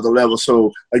whole nother level.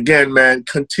 So again, man,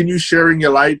 continue sharing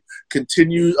your light,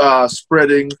 continue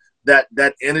spreading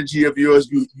that energy of yours.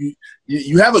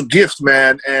 You have a gift,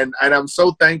 man. And I'm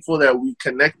so thankful that we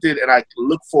connected, and I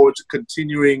look forward to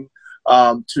continuing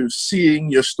to seeing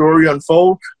your story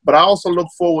unfold, but I also look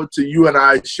forward to you and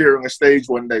I sharing a stage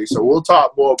one day. So we'll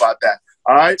talk more about that.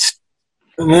 All right?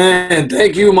 Man,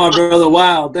 thank you, my brother.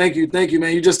 Wow. Thank you,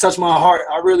 man. You just touched my heart.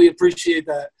 I really appreciate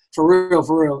that. For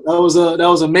real. That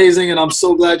was amazing, and I'm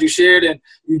so glad you shared and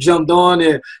you jumped on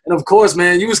it. And of course,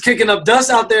 man, you was kicking up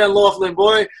dust out there in Laughlin,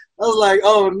 boy. I was like,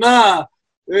 oh, nah.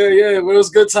 Yeah, it was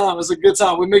a good time. It's a good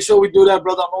time. We make sure we do that,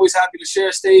 brother. I'm always happy to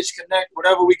share, stage, connect,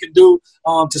 whatever we can do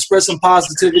to spread some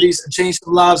positivities and change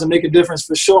some lives and make a difference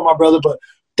for sure, my brother. But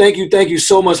thank you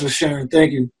so much for sharing.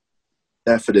 Thank you.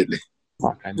 Definitely.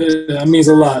 Yeah, that means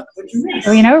a lot.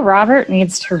 Well, Robert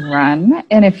needs to run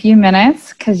in a few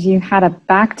minutes because you had a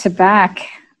back-to-back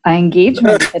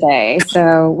engagement today.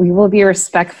 So we will be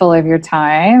respectful of your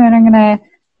time, and I'm going to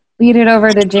lead it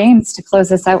over to James to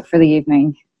close us out for the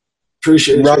evening.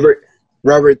 Appreciate it.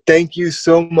 Robert, thank you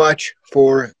so much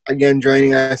for, again,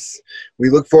 joining us. We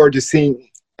look forward to seeing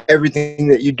everything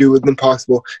that you do with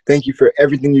Impossible. Thank you for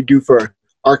everything you do for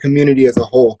our community as a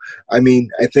whole. I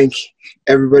mean, I think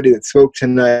everybody that spoke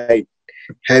tonight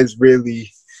has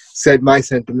really said my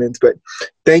sentiments, but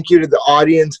thank you to the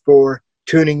audience for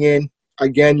tuning in.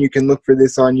 Again, you can look for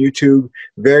this on YouTube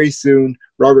very soon.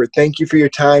 Robert, thank you for your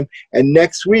time. And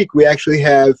next week, we actually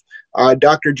have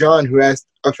Dr. John, who asked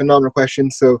a phenomenal question.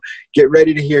 So get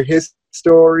ready to hear his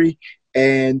story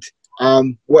and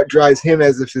what drives him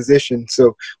as a physician.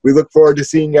 So we look forward to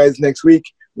seeing you guys next week.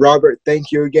 Robert,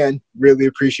 thank you again. Really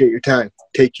appreciate your time.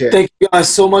 Take care. Thank you guys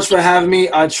so much for having me.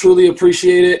 I truly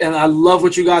appreciate it. And I love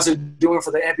what you guys are doing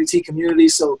for the amputee community.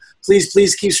 So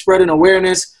please keep spreading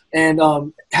awareness and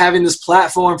having this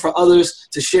platform for others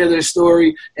to share their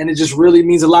story. And it just really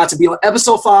means a lot to be on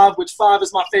episode 5, which 5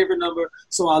 is my favorite number.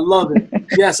 So I love it.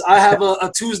 Yes, I have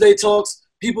a Tuesday Talks.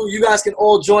 People, you guys can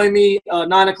all join me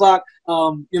 9 o'clock,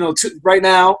 right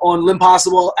now on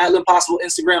Limpossible, at Limpossible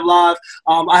Instagram Live.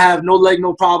 I have No Leg,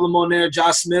 No Problem on there.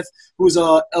 Josh Smith, who's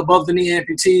a above-the-knee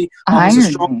amputee, who's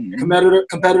a strong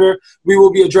competitor. We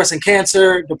will be addressing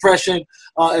cancer, depression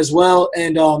as well,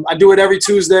 and I do it every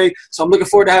Tuesday. So I'm looking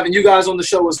forward to having you guys on the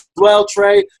show as well,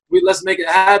 Trey. Let's make it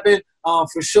happen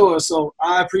for sure. So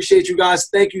I appreciate you guys.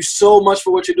 Thank you so much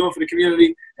for what you're doing for the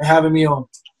community and having me on.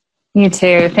 You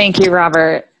too. Thank you,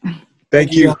 Robert.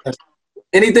 Thank you.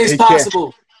 Anything's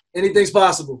possible. Anything's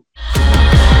possible.